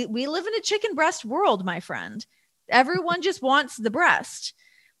 but we live in a chicken breast world, my friend. Everyone just wants the breast,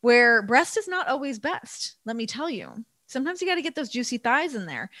 where breast is not always best. Let me tell you. Sometimes you got to get those juicy thighs in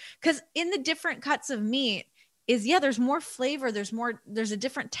there because in the different cuts of meat there's more flavor. There's a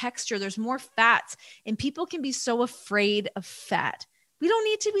different texture. There's more fats and people can be so afraid of fat. We don't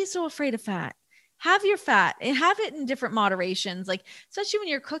need to be so afraid of fat. Have your fat and have it in different moderations. Like, especially when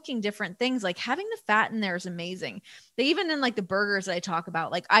you're cooking different things, like having the fat in there is amazing. They even in like the burgers that I talk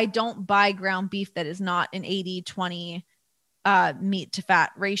about, like I don't buy ground beef that is not an 80-20 meat to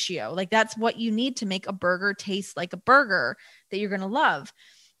fat ratio. Like that's what you need to make a burger taste like a burger that you're going to love.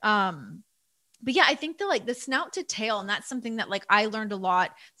 But yeah, I think the snout to tail, and that's something that like I learned a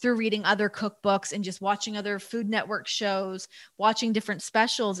lot through reading other cookbooks and just watching other Food Network shows, watching different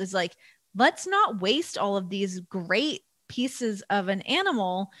specials, is like, let's not waste all of these great pieces of an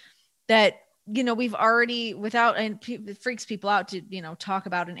animal that, you know, we've already and it freaks people out to, you know, talk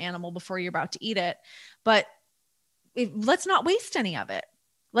about an animal before you're about to eat it, but let's not waste any of it.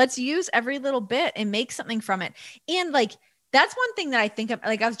 Let's use every little bit and make something from it. And like, that's one thing that I think of,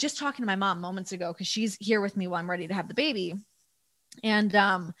 like I was just talking to my mom moments ago, because she's here with me while I'm ready to have the baby. And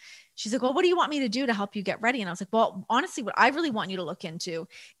she's like, well, what do you want me to do to help you get ready? And I was like, well, honestly, what I really want you to look into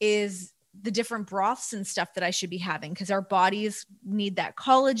is the different broths and stuff that I should be having, because our bodies need that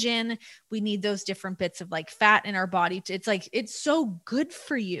collagen. We need those different bits of like fat in our body. It's like, it's so good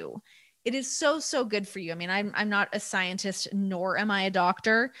for you. It is so, so good for you. I mean, I'm not a scientist, nor am I a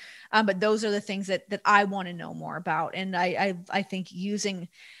doctor, but those are the things that I want to know more about. And I think using,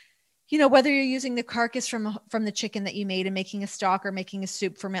 you know, whether you're using the carcass from the chicken that you made and making a stock or making a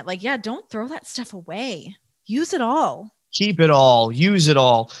soup from it, like, yeah, don't throw that stuff away. Use it all. Keep it all, use it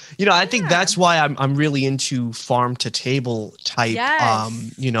all. You know, I think that's why I'm really into farm to table type,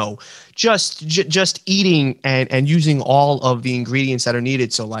 you know, just eating and using all of the ingredients that are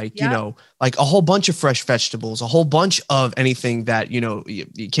needed. So like, you know, like a whole bunch of fresh vegetables, a whole bunch of anything that, you know,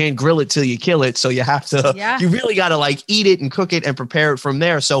 you can't grill it till you kill it. So you have to, you really got to like eat it and cook it and prepare it from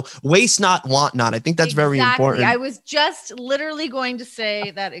there. So waste not, want not. I think that's very important. I was just literally going to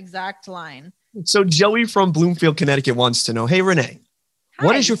say that exact line. So Joey from Bloomfield, Connecticut wants to know, hey, Renee,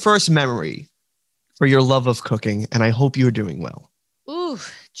 what is your first memory for your love of cooking? And I hope you're doing well. Ooh,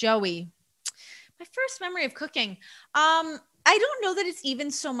 Joey, my first memory of cooking. I don't know that it's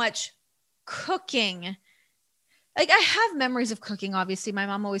even so much cooking. Like I have memories of cooking. Obviously, my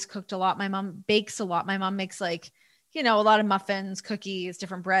mom always cooked a lot. My mom bakes a lot. My mom makes like, you know, a lot of muffins, cookies,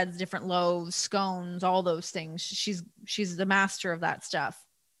 different breads, different loaves, scones, all those things. She's the master of that stuff.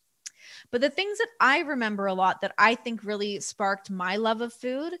 But the things that I remember a lot that I think really sparked my love of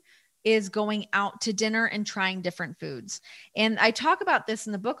food is going out to dinner and trying different foods. And I talk about this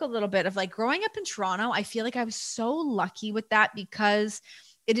in the book a little bit of like growing up in Toronto. I feel like I was so lucky with that because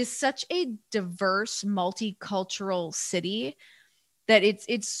it is such a diverse, multicultural city that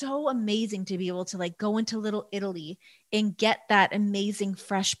it's so amazing to be able to like go into Little Italy and get that amazing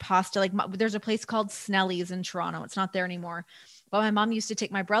fresh pasta. Like there's a place called Snelli's in Toronto. It's not there anymore. But my mom used to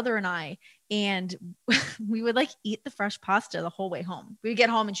take my brother and I, and we would like eat the fresh pasta the whole way home. We'd get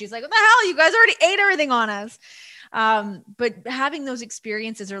home and she's like, what the hell? You guys already ate everything on us. But having those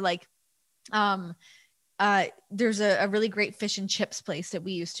experiences are like, there's a really great fish and chips place that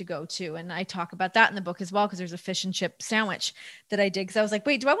we used to go to. And I talk about that in the book as well, because there's a fish and chip sandwich that I did. Cause I was like,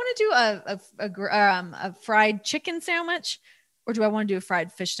 wait, do I want to do a fried chicken sandwich, or do I want to do a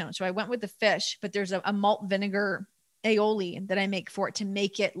fried fish sandwich? So I went with the fish, but there's a malt vinegar aioli that I make for it to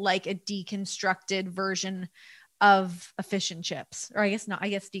make it like a deconstructed version of a fish and chips. Or I guess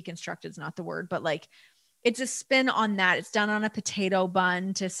deconstructed is not the word, but like it's a spin on that. It's done on a potato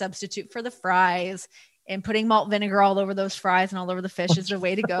bun to substitute for the fries, and putting malt vinegar all over those fries and all over the fish is the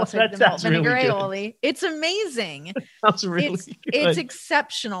way to go. So the malt vinegar aioli. It's amazing. That's really good. It's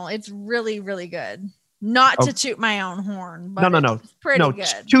exceptional. It's really, really good. Not to toot my own horn, but no. It's pretty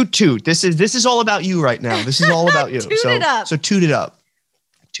good. Toot. This is all about you right now. This is all about you. Toot it up. So toot it up.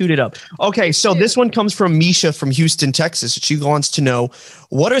 Toot it up. Okay, so this one comes from Misha from Houston, Texas. She wants to know,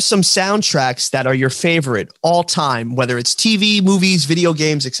 what are some soundtracks that are your favorite all time, whether it's TV, movies, video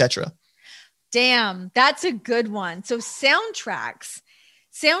games, etc.? Damn, that's a good one. So soundtracks,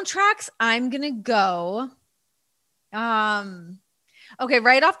 I'm going to go. Okay,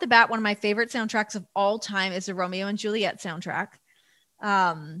 right off the bat, one of my favorite soundtracks of all time is the Romeo and Juliet soundtrack.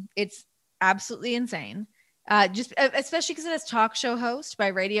 It's absolutely insane. Just especially because it has Talk Show Host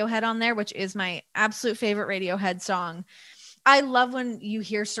by Radiohead on there, which is my absolute favorite Radiohead song. I love when you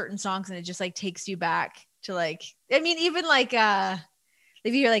hear certain songs and it just like takes you back to like, I mean, even like,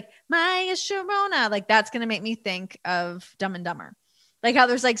 if you're like, Maya Sharona, like that's going to make me think of Dumb and Dumber. Like how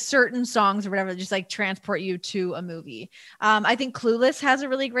there's like certain songs or whatever that just like transport you to a movie. I think Clueless has a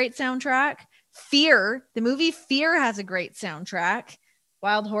really great soundtrack. Fear, the movie Fear has a great soundtrack.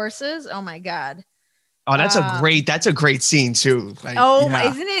 Wild Horses, oh my God. Oh, that's a great scene too. Like,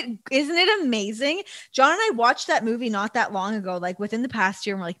 isn't it amazing? John and I watched that movie not that long ago, like within the past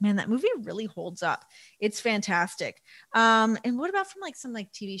year. And we're like, man, that movie really holds up. It's fantastic. And what about from like some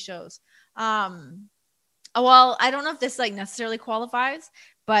like TV shows? Well, I don't know if this like necessarily qualifies,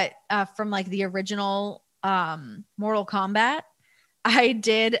 but from like the original Mortal Kombat. I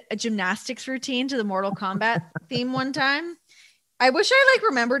did a gymnastics routine to the Mortal Kombat theme one time. I wish I like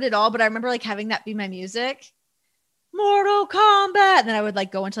remembered it all, but I remember like having that be my music. Mortal Kombat. And then I would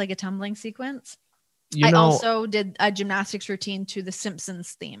like go into like a tumbling sequence. I also did a gymnastics routine to the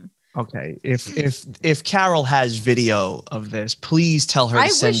Simpsons theme. Okay. If Carol has video of this, please tell her to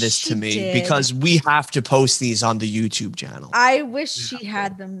send this to me because we have to post these on the YouTube channel. I wish she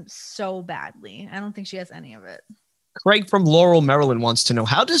had them so badly. I don't think she has any of it. Craig from Laurel, Maryland wants to know,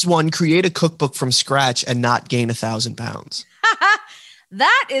 how does one create a cookbook from scratch and not gain 1,000 pounds?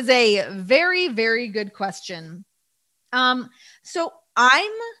 That is a very, very good question. So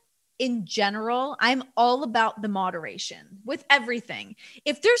in general, I'm all about the moderation with everything.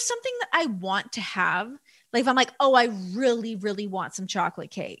 If there's something that I want to have, like if I'm like, oh, I really, really want some chocolate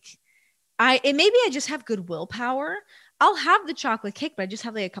cake. And maybe I just have good willpower. I'll have the chocolate cake, but I just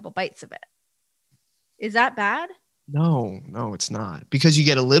have like a couple bites of it. Is that bad? No, it's not. Because you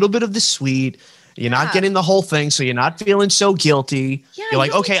get a little bit of the sweet. You're not getting the whole thing. So you're not feeling so guilty. Yeah, you're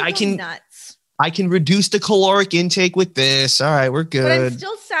like, okay, I can reduce the caloric intake with this. All right, we're good. But I'm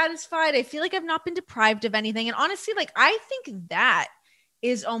still satisfied. I feel like I've not been deprived of anything. And honestly, like I think that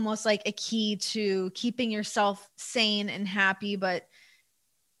is almost like a key to keeping yourself sane and happy, but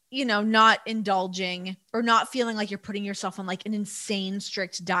not indulging or not feeling like you're putting yourself on like an insane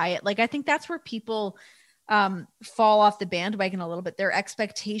strict diet. Like I think that's where people fall off the bandwagon a little bit. Their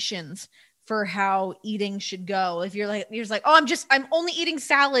expectations for how eating should go. If you're just like, oh, I'm only eating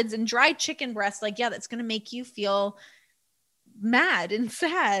salads and dried chicken breast. Like, yeah, that's going to make you feel mad and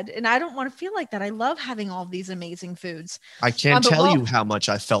sad. And I don't want to feel like that. I love having all these amazing foods. I can't tell you how much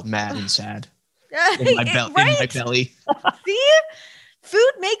I felt mad and sad in my belly. See?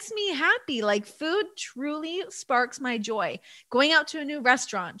 Food makes me happy. Like food truly sparks my joy. Going out to a new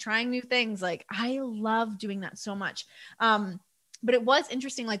restaurant, trying new things. Like I love doing that so much. But it was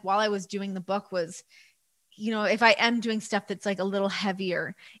interesting. Like while I was doing the book was, if I am doing stuff that's like a little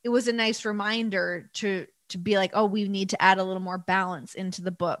heavier, it was a nice reminder to be like, oh, we need to add a little more balance into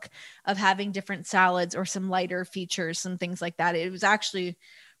the book of having different salads or some lighter features, some things like that. It was actually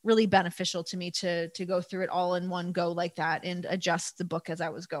really beneficial to me to go through it all in one go like that and adjust the book as I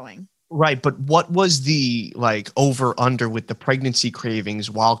was going. Right. But what was the like over under with the pregnancy cravings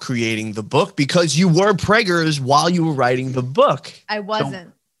while creating the book? Because you were preggers while you were writing the book. I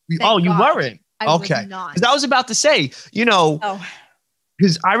wasn't. So, you weren't? Okay. Because I was about to say,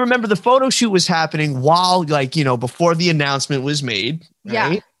 because I remember the photo shoot was happening while before the announcement was made. Right?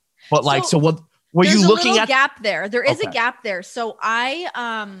 Yeah. But so what? Were you looking at gap there? There is a gap there. So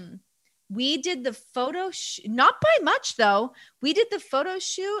we did the photo not by much though. We did the photo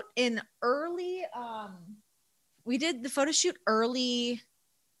shoot in early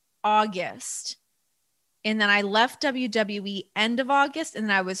August. And then I left WWE end of August and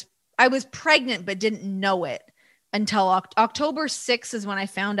then I was pregnant but didn't know it until October 6th is when I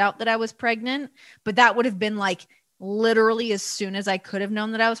found out that I was pregnant, but that would have been like literally as soon as I could have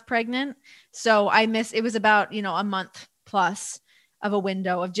known that I was pregnant. So it was about, a month plus of a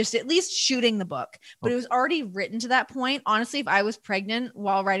window of just at least shooting the book, but it was already written to that point. Honestly, if I was pregnant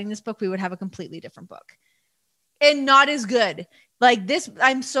while writing this book, we would have a completely different book and not as good. Like this,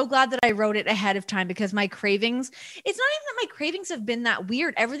 I'm so glad that I wrote it ahead of time because my cravings, it's not even that my cravings have been that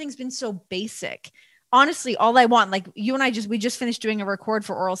weird. Everything's been so basic. Honestly, all I want, like you and we just finished doing a record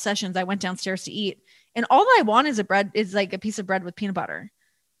for Oral Sessions. I went downstairs to eat and all I want is like a piece of bread with peanut butter.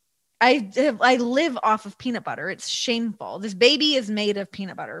 I live off of peanut butter. It's shameful. This baby is made of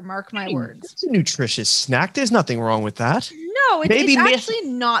peanut butter. Mark my words. It's a nutritious snack. There's nothing wrong with that. No, it's actually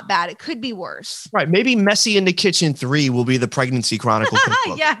not bad. It could be worse. Right. Maybe Messy in the Kitchen 3 will be the Pregnancy Chronicle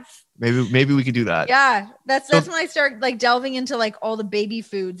cookbook. Yes. Maybe we could do that. Yeah. That's when I start like delving into like all the baby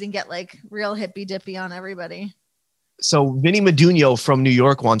foods and get like real hippy dippy on everybody. So Vinny Medunio from New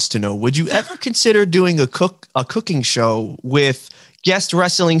York wants to know, would you ever consider doing a cooking show with guest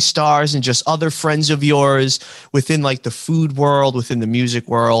wrestling stars and just other friends of yours within like the food world, within the music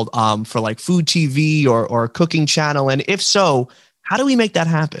world, for like food TV or a cooking channel? And if so, how do we make that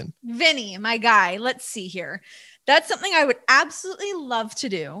happen? Vinny, my guy, let's see here. That's something I would absolutely love to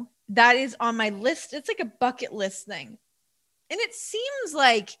do. That is on my list. It's like a bucket list thing. And it seems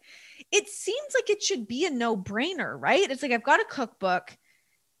like it should be a no-brainer, right? It's like I've got a cookbook.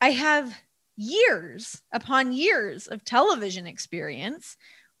 I have years upon years of television experience.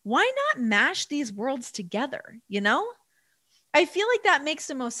 Why not mash these worlds together? I feel like that makes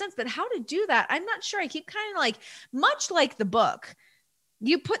the most sense, but how to do that? I'm not sure. I keep kind of like, much like the book,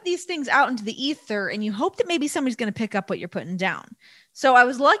 you put these things out into the ether and you hope that maybe somebody's going to pick up what you're putting down. So I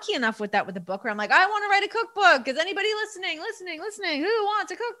was lucky enough with that with the book where I'm like, I want to write a cookbook. Is anybody listening? Who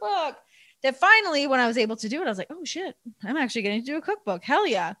wants a cookbook? That finally, when I was able to do it, I was like, oh shit, I'm actually getting to do a cookbook. Hell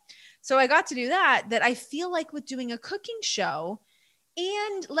yeah. So I got to do that I feel like with doing a cooking show.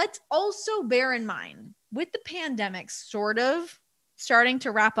 And let's also bear in mind with the pandemic sort of starting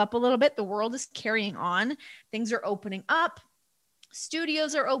to wrap up a little bit, the world is carrying on. Things are opening up.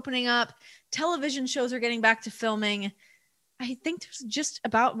 Studios are opening up. Television shows are getting back to filming. I think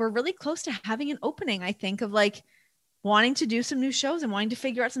we're really close to having an opening, I think, of like wanting to do some new shows and wanting to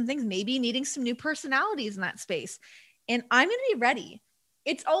figure out some things, maybe needing some new personalities in that space. And I'm going to be ready.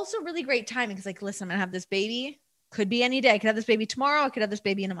 It's also really great timing because like, listen, I'm going to have this baby. Could be any day. I could have this baby tomorrow. I could have this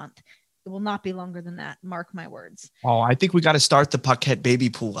baby in a month. It will not be longer than that. Mark my words. Oh, I think we got to start the Paquette baby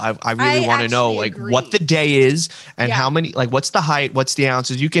pool. I really want to know like agree. what the day is and how many, like what's the height, what's the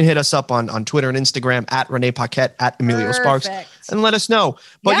ounces. You can hit us up on Twitter and Instagram at Renee Paquette, at Emilio Sparks, and let us know.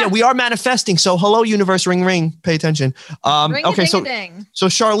 But yeah, we are manifesting. So hello, universe, ring, ring, pay attention. Okay. So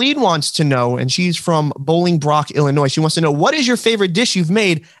Charlene wants to know, and she's from Bolingbrook, Illinois. She wants to know, what is your favorite dish you've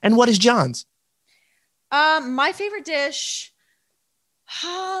made and what is John's? My favorite dish,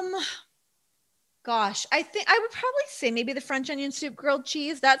 gosh, I think I would probably say maybe the French onion soup grilled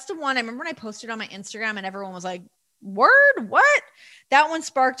cheese. That's the one I remember when I posted on my Instagram and everyone was like, word, what? That one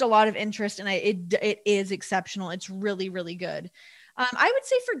sparked a lot of interest and it is exceptional. It's really, really good. I would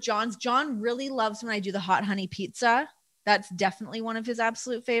say for John really loves when I do the hot honey pizza. That's definitely one of his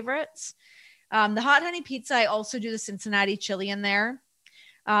absolute favorites. The hot honey pizza, I also do the Cincinnati chili in there.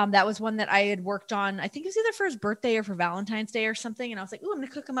 That was one that I had worked on. I think it was either for his birthday or for Valentine's Day or something. And I was like, oh, I'm going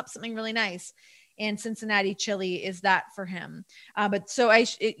to cook him up something really nice. And Cincinnati chili is that for him. But so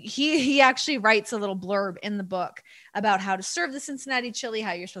he actually writes a little blurb in the book about how to serve the Cincinnati chili,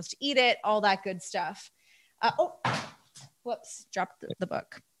 how you're supposed to eat it, all that good stuff. Whoops, dropped the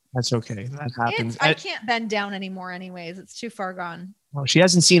book. That's okay. That happens. I can't bend down anymore anyways. It's too far gone. Oh, she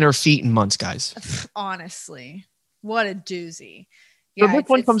hasn't seen her feet in months, guys. Honestly, what a doozy. So this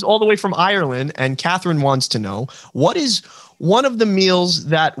one comes all the way from Ireland, and Catherine wants to know, what is one of the meals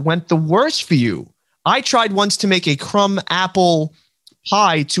that went the worst for you? I tried once to make a crumb apple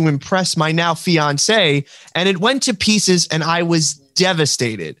pie to impress my now fiance, and it went to pieces, and I was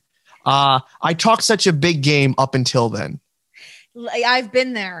devastated. I talked such a big game up until then. I've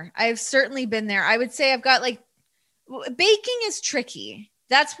been there. I've certainly been there. I would say I've got baking is tricky.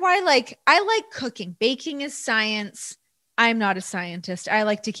 That's why I like cooking. Baking is science. I'm not a scientist. I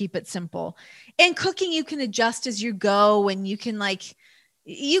like to keep it simple. And cooking, you can adjust as you go, and you can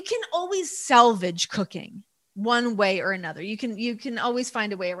always salvage cooking one way or another. You can always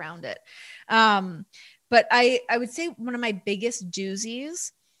find a way around it. But I would say one of my biggest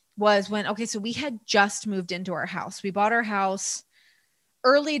doozies was so we had just moved into our house. We bought our house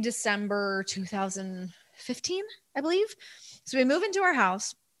early December 2015, I believe. So we moved into our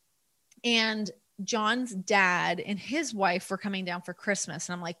house, and John's dad and his wife were coming down for Christmas.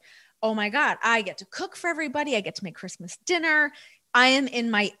 And I'm like, oh my God, I get to cook for everybody. I get to make Christmas dinner. I am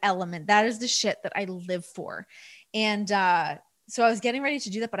in my element. That is the shit that I live for. And so I was getting ready to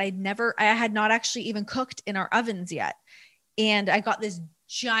do that, but I had not actually even cooked in our ovens yet. And I got this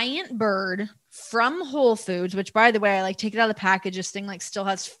giant bird from Whole Foods, which by the way, I take it out of the package. This thing still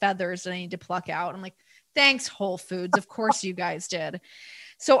has feathers that I need to pluck out. I'm like, thanks Whole Foods. Of course you guys did.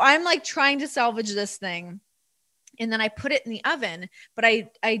 So I'm trying to salvage this thing. And then I put it in the oven, but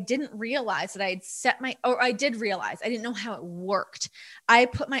I didn't realize that I did realize I didn't know how it worked. I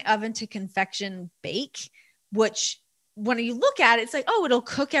put my oven to convection bake, which when you look at it, it's it'll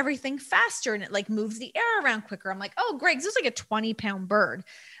cook everything faster. And it moves the air around quicker. I'm like, oh, Greg, this is a 20-pound bird.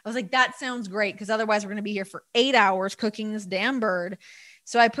 I was like, that sounds great. Cause otherwise we're going to be here for 8 hours cooking this damn bird.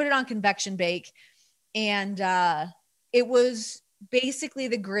 So I put it on convection bake, and it was basically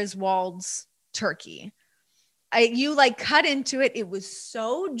the Griswold's turkey. You cut into it. It was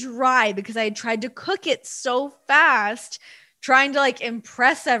so dry because I had tried to cook it so fast, trying to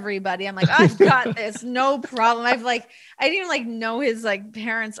impress everybody. I'm like, I've got this, no problem. I didn't even know his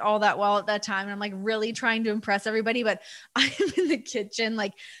parents all that well at that time. And I'm really trying to impress everybody, but I'm in the kitchen,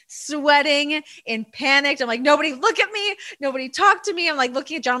 sweating and panicked. I'm like, nobody look at me. Nobody talk to me. I'm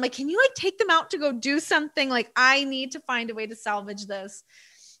looking at John. I'm like, can you take them out to go do something? I need to find a way to salvage this.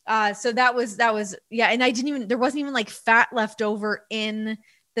 So that was, yeah. And there wasn't even fat left over in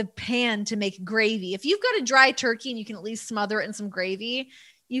the pan to make gravy. If you've got a dry turkey and you can at least smother it in some gravy,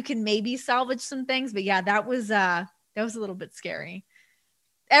 you can maybe salvage some things. But yeah, that was a little bit scary.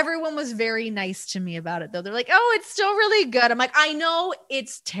 Everyone was very nice to me about it though. They're like, oh, it's still really good. I'm like, I know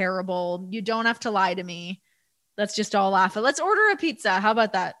it's terrible. You don't have to lie to me. Let's just all laugh. Let's order a pizza. How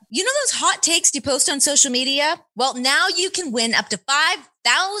about that? You know those hot takes you post on social media? Well, now you can win up to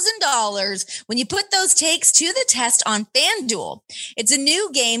 $5,000 when you put those takes to the test on FanDuel. It's a new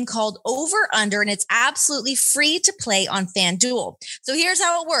game called Over Under, and it's absolutely free to play on FanDuel. So here's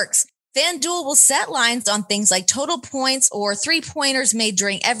how it works. FanDuel will set lines on things like total points or three-pointers made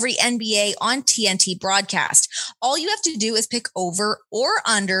during every NBA on TNT broadcast. All you have to do is pick over or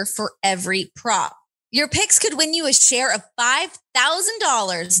under for every prop. Your picks could win you a share of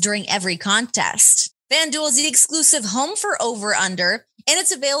 $5,000 during every contest. FanDuel is the exclusive home for Over Under, and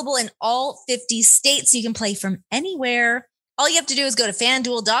it's available in all 50 states. You can play from anywhere. All you have to do is go to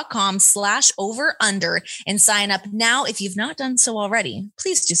FanDuel.com/over under and sign up now. If you've not done so already,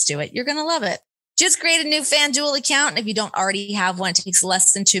 please just do it. You're going to love it. Just create a new FanDuel account. And if you don't already have one, it takes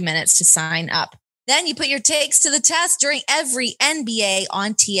less than 2 minutes to sign up. Then you put your takes to the test during every NBA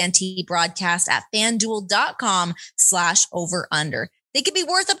on TNT broadcast at FanDuel.com/over under. They could be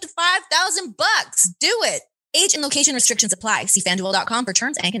worth up to $5,000. Do it. Age and location restrictions apply. See FanDuel.com for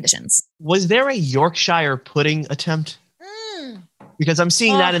terms and conditions. Was there a Yorkshire pudding attempt? Because I'm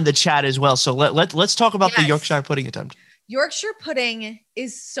seeing that in the chat as well. So let's talk about the Yorkshire pudding attempt. Yorkshire pudding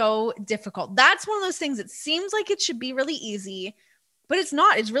is so difficult. That's one of those things. It seems like it should be really easy, but it's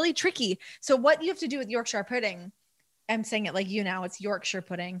not. It's really tricky. So what you have to do with Yorkshire pudding, I'm saying it like you now, it's Yorkshire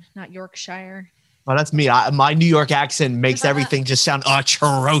pudding, not Yorkshire. Oh, that's me. My New York accent makes everything just sound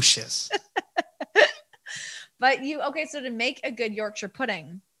atrocious. But so to make a good Yorkshire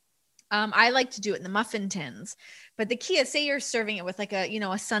pudding, I like to do it in the muffin tins. But the key is, say you're serving it with like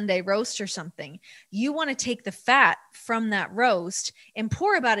a Sunday roast or something. You want to take the fat from that roast and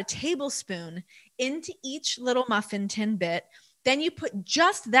pour about a tablespoon into each little muffin tin bit. Then you put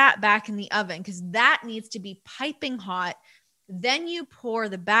just that back in the oven because that needs to be piping hot. Then you pour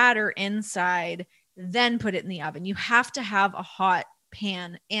the batter inside, then put it in the oven. You have to have a hot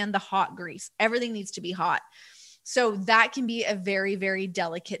pan and the hot grease. Everything needs to be hot. So that can be a very, very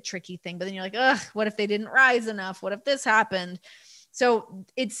delicate, tricky thing. But then you're like, ugh, what if they didn't rise enough? What if this happened? So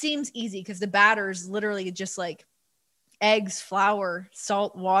it seems easy because the batter is literally just like eggs, flour,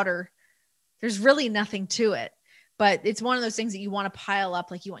 salt, water. There's really nothing to it. But it's one of those things that you want to pile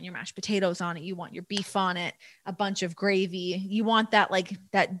up. Like you want your mashed potatoes on it. You want your beef on it, a bunch of gravy. You want that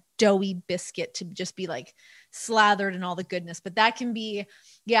doughy biscuit to just be like slathered in all the goodness. But that can be,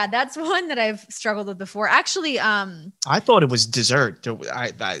 that's one that I've struggled with before. Actually, I thought it was dessert.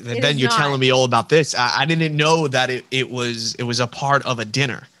 Then you're not. telling me all about this. I didn't know that it was a part of a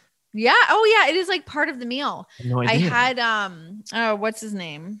dinner. Yeah. Oh yeah. It is like part of the meal. No idea. I had, what's his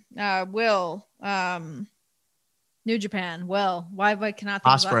name? Will, New Japan. Will, why cannot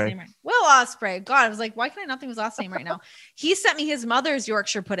think of his last name right? Will Ospreay. God, I was like, why can I not think of his last name right now? He sent me his mother's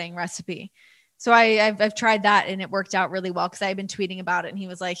Yorkshire pudding recipe. So I've tried that and it worked out really well because I've been tweeting about it and he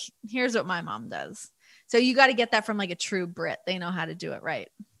was like, here's what my mom does. So you got to get that from like a true Brit. They know how to do it right.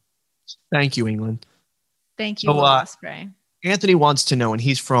 Thank you, England. Thank you, Will Ospreay. Anthony wants to know, and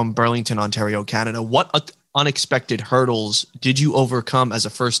he's from Burlington, Ontario, Canada. What unexpected hurdles did you overcome as a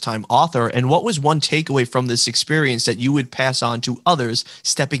first-time author? And what was one takeaway from this experience that you would pass on to others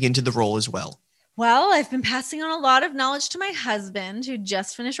stepping into the role as well? Well, I've been passing on a lot of knowledge to my husband who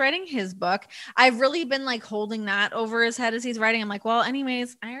just finished writing his book. I've really been like holding that over his head as he's writing. I'm like, well,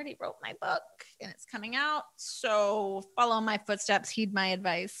 anyways, I already wrote my book and it's coming out. So follow my footsteps, heed my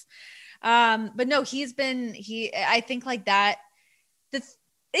advice. But no, I think like that,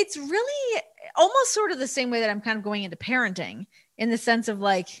 it's really almost sort of the same way that I'm kind of going into parenting in the sense of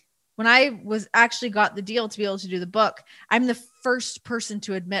like, when I was actually got the deal to be able to do the book, I'm the first person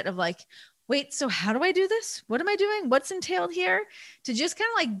to admit of like, wait, so how do I do this? What am I doing? What's entailed here? To just kind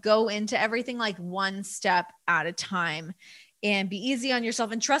of like go into everything like one step at a time and be easy on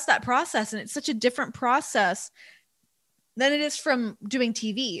yourself and trust that process. And it's such a different process than it is from doing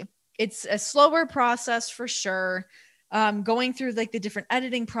TV. It's a slower process for sure. Going through like the different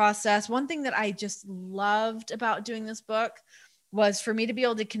editing process. One thing that I just loved about doing this book was for me to be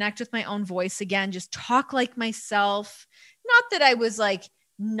able to connect with my own voice again, just talk like myself. Not that I was like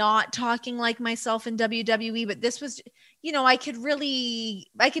not talking like myself in WWE, but this was, I could be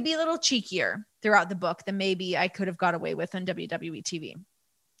a little cheekier throughout the book than maybe I could have got away with on WWE TV.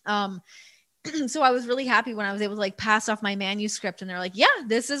 So I was really happy when I was able to like pass off my manuscript and they're like, yeah,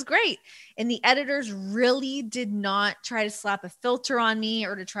 this is great. And the editors really did not try to slap a filter on me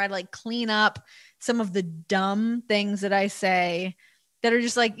or to try to like clean up some of the dumb things that I say that are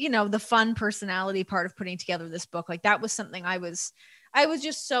just like, the fun personality part of putting together this book. Like that was something I was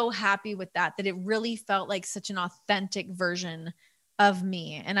just so happy with that it really felt like such an authentic version of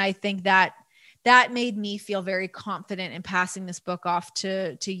me. And I think that that made me feel very confident in passing this book off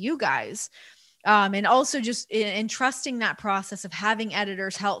to you guys. And also just in trusting that process of having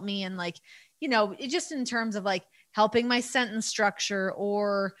editors help me, and like, you know, just in terms of like helping my sentence structure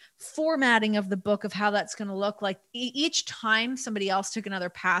or formatting of the book of how that's going to look like. Each time somebody else took another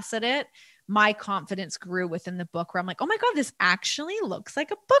pass at it, my confidence grew within the book, where I'm like, oh my God, this actually looks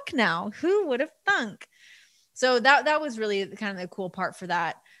like a book now. Who would have thunk? So that was really kind of the cool part for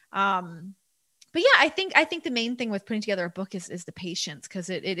that. But yeah, I think the main thing with putting together a book is the patience, because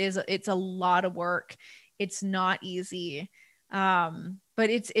it's a lot of work. It's not easy. But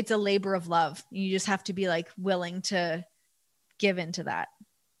it's a labor of love. You just have to be like willing to give into that.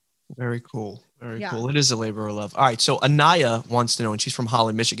 Very cool. Very cool. It is a labor of love. All right. So Anaya wants to know, and she's from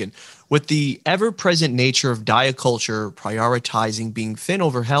Holland, Michigan, with the ever-present nature of diet culture prioritizing being thin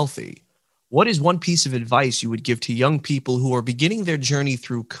over healthy, what is one piece of advice you would give to young people who are beginning their journey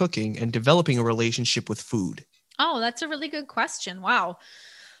through cooking and developing a relationship with food? Oh, that's a really good question. Wow.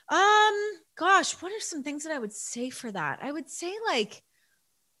 Gosh, what are some things that I would say for that? I would say, like,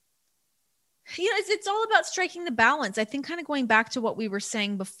 you know, it's all about striking the balance. I think kind of going back to what we were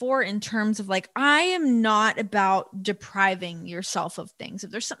saying before in terms of like, I am not about depriving yourself of things.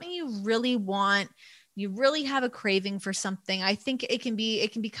 If there's something you really want, you really have a craving for something, I think it can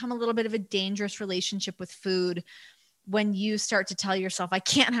become a little bit of a dangerous relationship with food when you start to tell yourself, I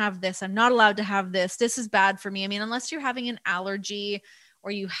can't have this. I'm not allowed to have this. This is bad for me. I mean, unless you're having an allergy or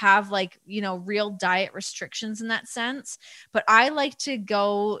you have like, you know, real diet restrictions in that sense. But I like to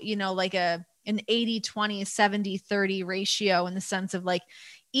go, you know, like an 80, 20, 70, 30 ratio, in the sense of like,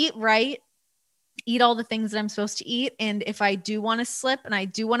 eat right, eat all the things that I'm supposed to eat. And if I do want to slip and I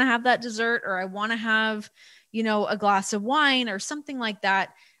do want to have that dessert, or I want to have, you know, a glass of wine or something like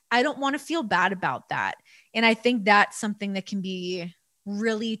that, I don't want to feel bad about that. And I think that's something that can be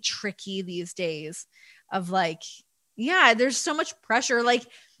really tricky these days, of like, yeah, there's so much pressure. Like,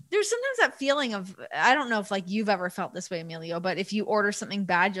 there's sometimes that feeling of, I don't know if like you've ever felt this way, Emilio, but if you order something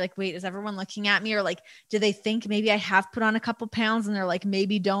bad, you're like, wait, is everyone looking at me? Or like, do they think maybe I have put on a couple pounds, and they're like,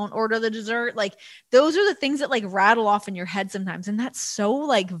 maybe don't order the dessert? Like, those are the things that like rattle off in your head sometimes. And that's so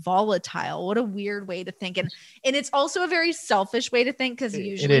like volatile. What a weird way to think. And it's also a very selfish way to think, because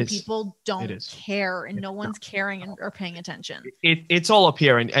usually people don't care, and no one's caring or paying attention. It's all up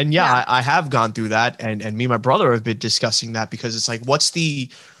here. And yeah. I have gone through that. And me and my brother have been discussing that, because it's like, what's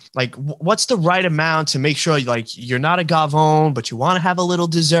the right amount to make sure like you're not a gavone, but you want to have a little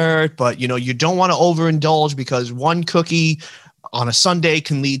dessert, but you know, you don't want to overindulge, because one cookie on a Sunday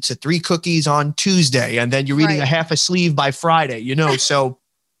can lead to 3 cookies on Tuesday. And then you're eating a half a sleeve by Friday, you know? So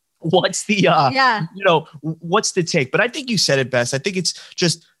what's the, you know, what's the take? But I think you said it best. I think it's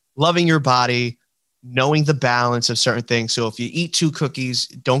just loving your body, knowing the balance of certain things. So if you eat 2 cookies,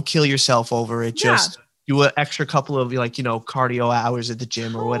 don't kill yourself over it. Just do an extra couple of like, you know, cardio hours at the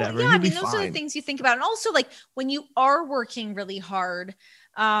gym or whatever. Yeah, I mean, those are the things you think about. And also like when you are working really hard,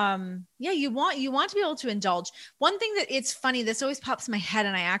 you want to be able to indulge. One thing that it's funny, this always pops in my head,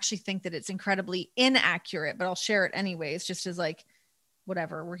 and I actually think that it's incredibly inaccurate, but I'll share it anyways, just as like,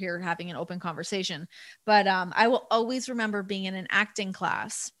 whatever, we're here having an open conversation. But I will always remember being in an acting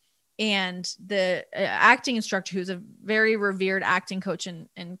class, and the acting instructor, who's a very revered acting coach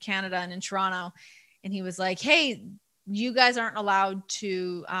in Canada and in Toronto, and he was like, hey, you guys aren't allowed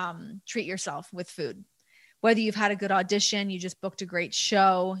to treat yourself with food. Whether you've had a good audition, you just booked a great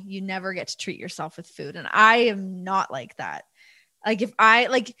show, you never get to treat yourself with food. And I am not like that.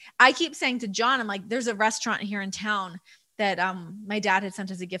 Like I keep saying to John, I'm like, there's a restaurant here in town that my dad had sent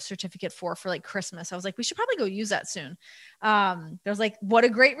us a gift certificate for like Christmas. I was like, we should probably go use that soon. I was like, what a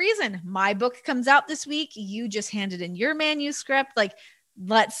great reason. My book comes out this week. You just handed in your manuscript. Like,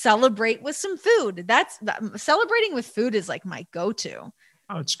 let's celebrate with some food. Celebrating with food is like my go-to.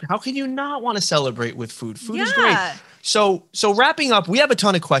 Oh, how can you not want to celebrate with food? Food is great. So wrapping up, we have a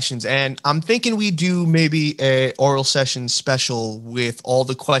ton of questions, and I'm thinking we do maybe a oral session special with all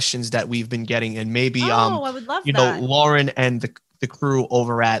the questions that we've been getting, and maybe I would love you know, Lauren and the crew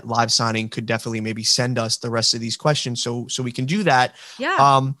over at Live Signing could definitely maybe send us the rest of these questions, so we can do that.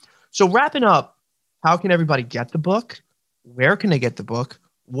 Yeah. So wrapping up, how can everybody get the book? Where can they get the book?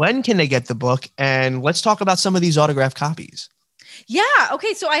 When can they get the book? And let's talk about some of these autographed copies. Yeah.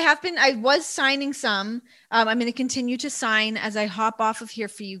 Okay. So I was signing some. I'm going to continue to sign as I hop off of here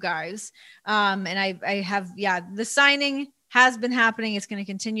for you guys. And I have, the signing has been happening. It's going to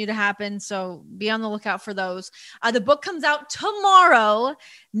continue to happen. So be on the lookout for those. The book comes out tomorrow,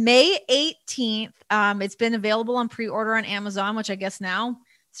 May 18th. It's been available on pre-order on Amazon, which I guess now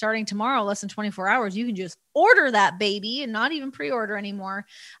starting tomorrow, less than 24 hours, you can just order that baby and not even pre-order anymore.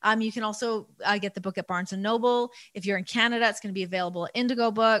 You can also get the book at Barnes & Noble. If you're in Canada, it's going to be available at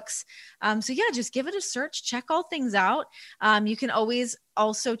Indigo Books. So yeah, just give it a search, check all things out. You can always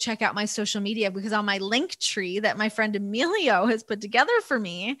also check out my social media, because on my link tree that my friend Emilio has put together for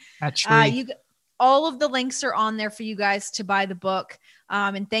me, all of the links are on there for you guys to buy the book.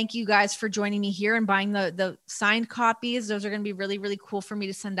 And thank you guys for joining me here and buying the signed copies. Those are going to be really, really cool for me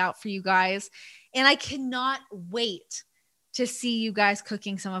to send out for you guys. And I cannot wait to see you guys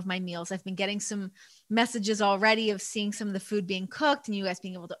cooking some of my meals. I've been getting some messages already of seeing some of the food being cooked and you guys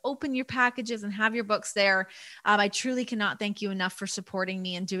being able to open your packages and have your books there. I truly cannot thank you enough for supporting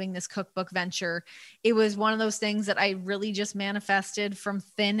me and doing this cookbook venture. It was one of those things that I really just manifested from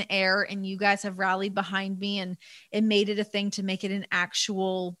thin air, and you guys have rallied behind me and it made it a thing to make it an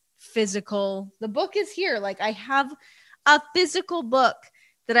actual physical. The book is here. Like, I have a physical book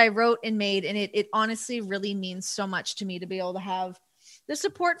that I wrote and made, and it honestly really means so much to me to be able to have the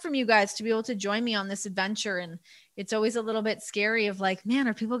support from you guys, to be able to join me on this adventure. And it's always a little bit scary of like, man,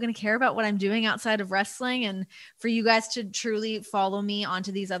 are people going to care about what I'm doing outside of wrestling? And for you guys to truly follow me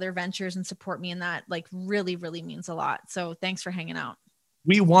onto these other ventures and support me in that, like, really, really means a lot. So thanks for hanging out.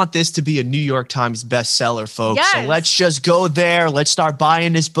 We want this to be a New York Times bestseller, folks. Yes. So let's just go there. Let's start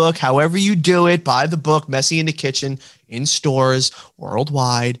buying this book. However you do it, buy the book, Messy in the Kitchen, in stores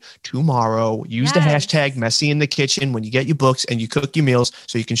worldwide tomorrow. Use the hashtag Messy in the Kitchen when you get your books and you cook your meals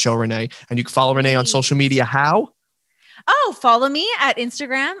so you can show Renee. And you can follow Renee on social media. How? Oh, follow me at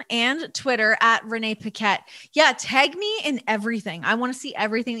Instagram and Twitter at Renee Paquette. Yeah, tag me in everything. I want to see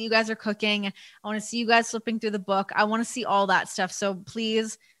everything that you guys are cooking. I want to see you guys flipping through the book. I want to see all that stuff. So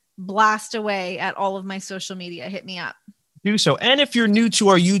please blast away at all of my social media. Hit me up. Do so. And if you're new to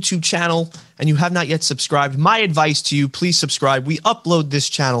our YouTube channel and you have not yet subscribed, my advice to you, please subscribe. We upload this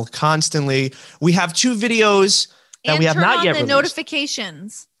channel constantly. We have 2 videos that we have not yet released.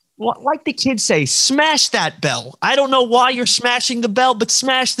 Notifications. Well, like the kids say, smash that bell. I don't know why you're smashing the bell, but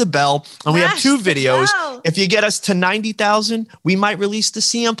smash the bell. And we have 2 videos. If you get us to 90,000, we might release the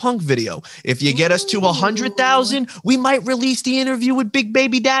CM Punk video. If you get us to 100,000, we might release the interview with Big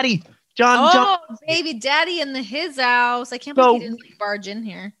Baby Daddy. John. Baby Daddy in his house. I can't believe he didn't barge in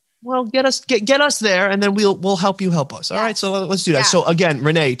here. Well, get us there, and then we'll help you help us. All right, so let's do that. Yeah. So again,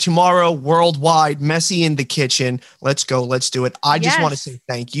 Renee, tomorrow, worldwide, Messy in the Kitchen. Let's go. Let's do it. I just want to say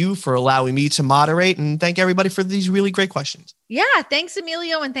thank you for allowing me to moderate, and thank everybody for these really great questions. Yeah, thanks,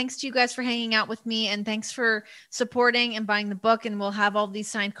 Emilio, and thanks to you guys for hanging out with me, and thanks for supporting and buying the book. And we'll have all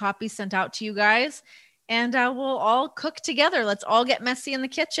these signed copies sent out to you guys, and we'll all cook together. Let's all get messy in the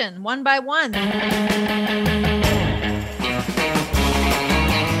kitchen, one by one.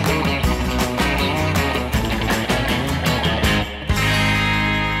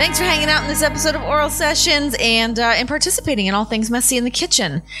 Thanks for hanging out in this episode of Oral Sessions and participating in all things messy in the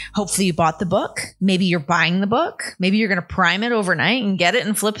kitchen. Hopefully you bought the book. Maybe you're buying the book. Maybe you're going to prime it overnight and get it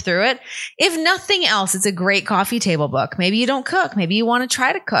and flip through it. If nothing else, it's a great coffee table book. Maybe you don't cook. Maybe you want to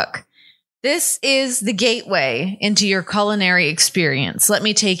try to cook. This is the gateway into your culinary experience. Let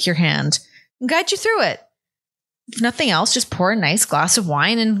me take your hand and guide you through it. If nothing else, just pour a nice glass of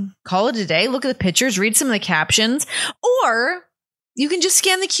wine and call it a day. Look at the pictures, read some of the captions, or you can just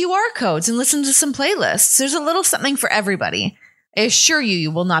scan the QR codes and listen to some playlists. There's a little something for everybody. I assure you,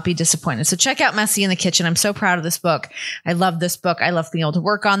 you will not be disappointed. So check out Messy in the Kitchen. I'm so proud of this book. I love this book. I love being able to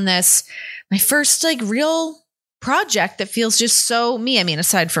work on this. My first real project that feels just so me. I mean,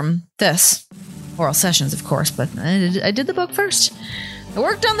 aside from this, Oral Sessions, of course, but I did the book first. I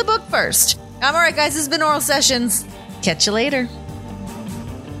worked on the book first. All right, guys, this has been Oral Sessions. Catch you later.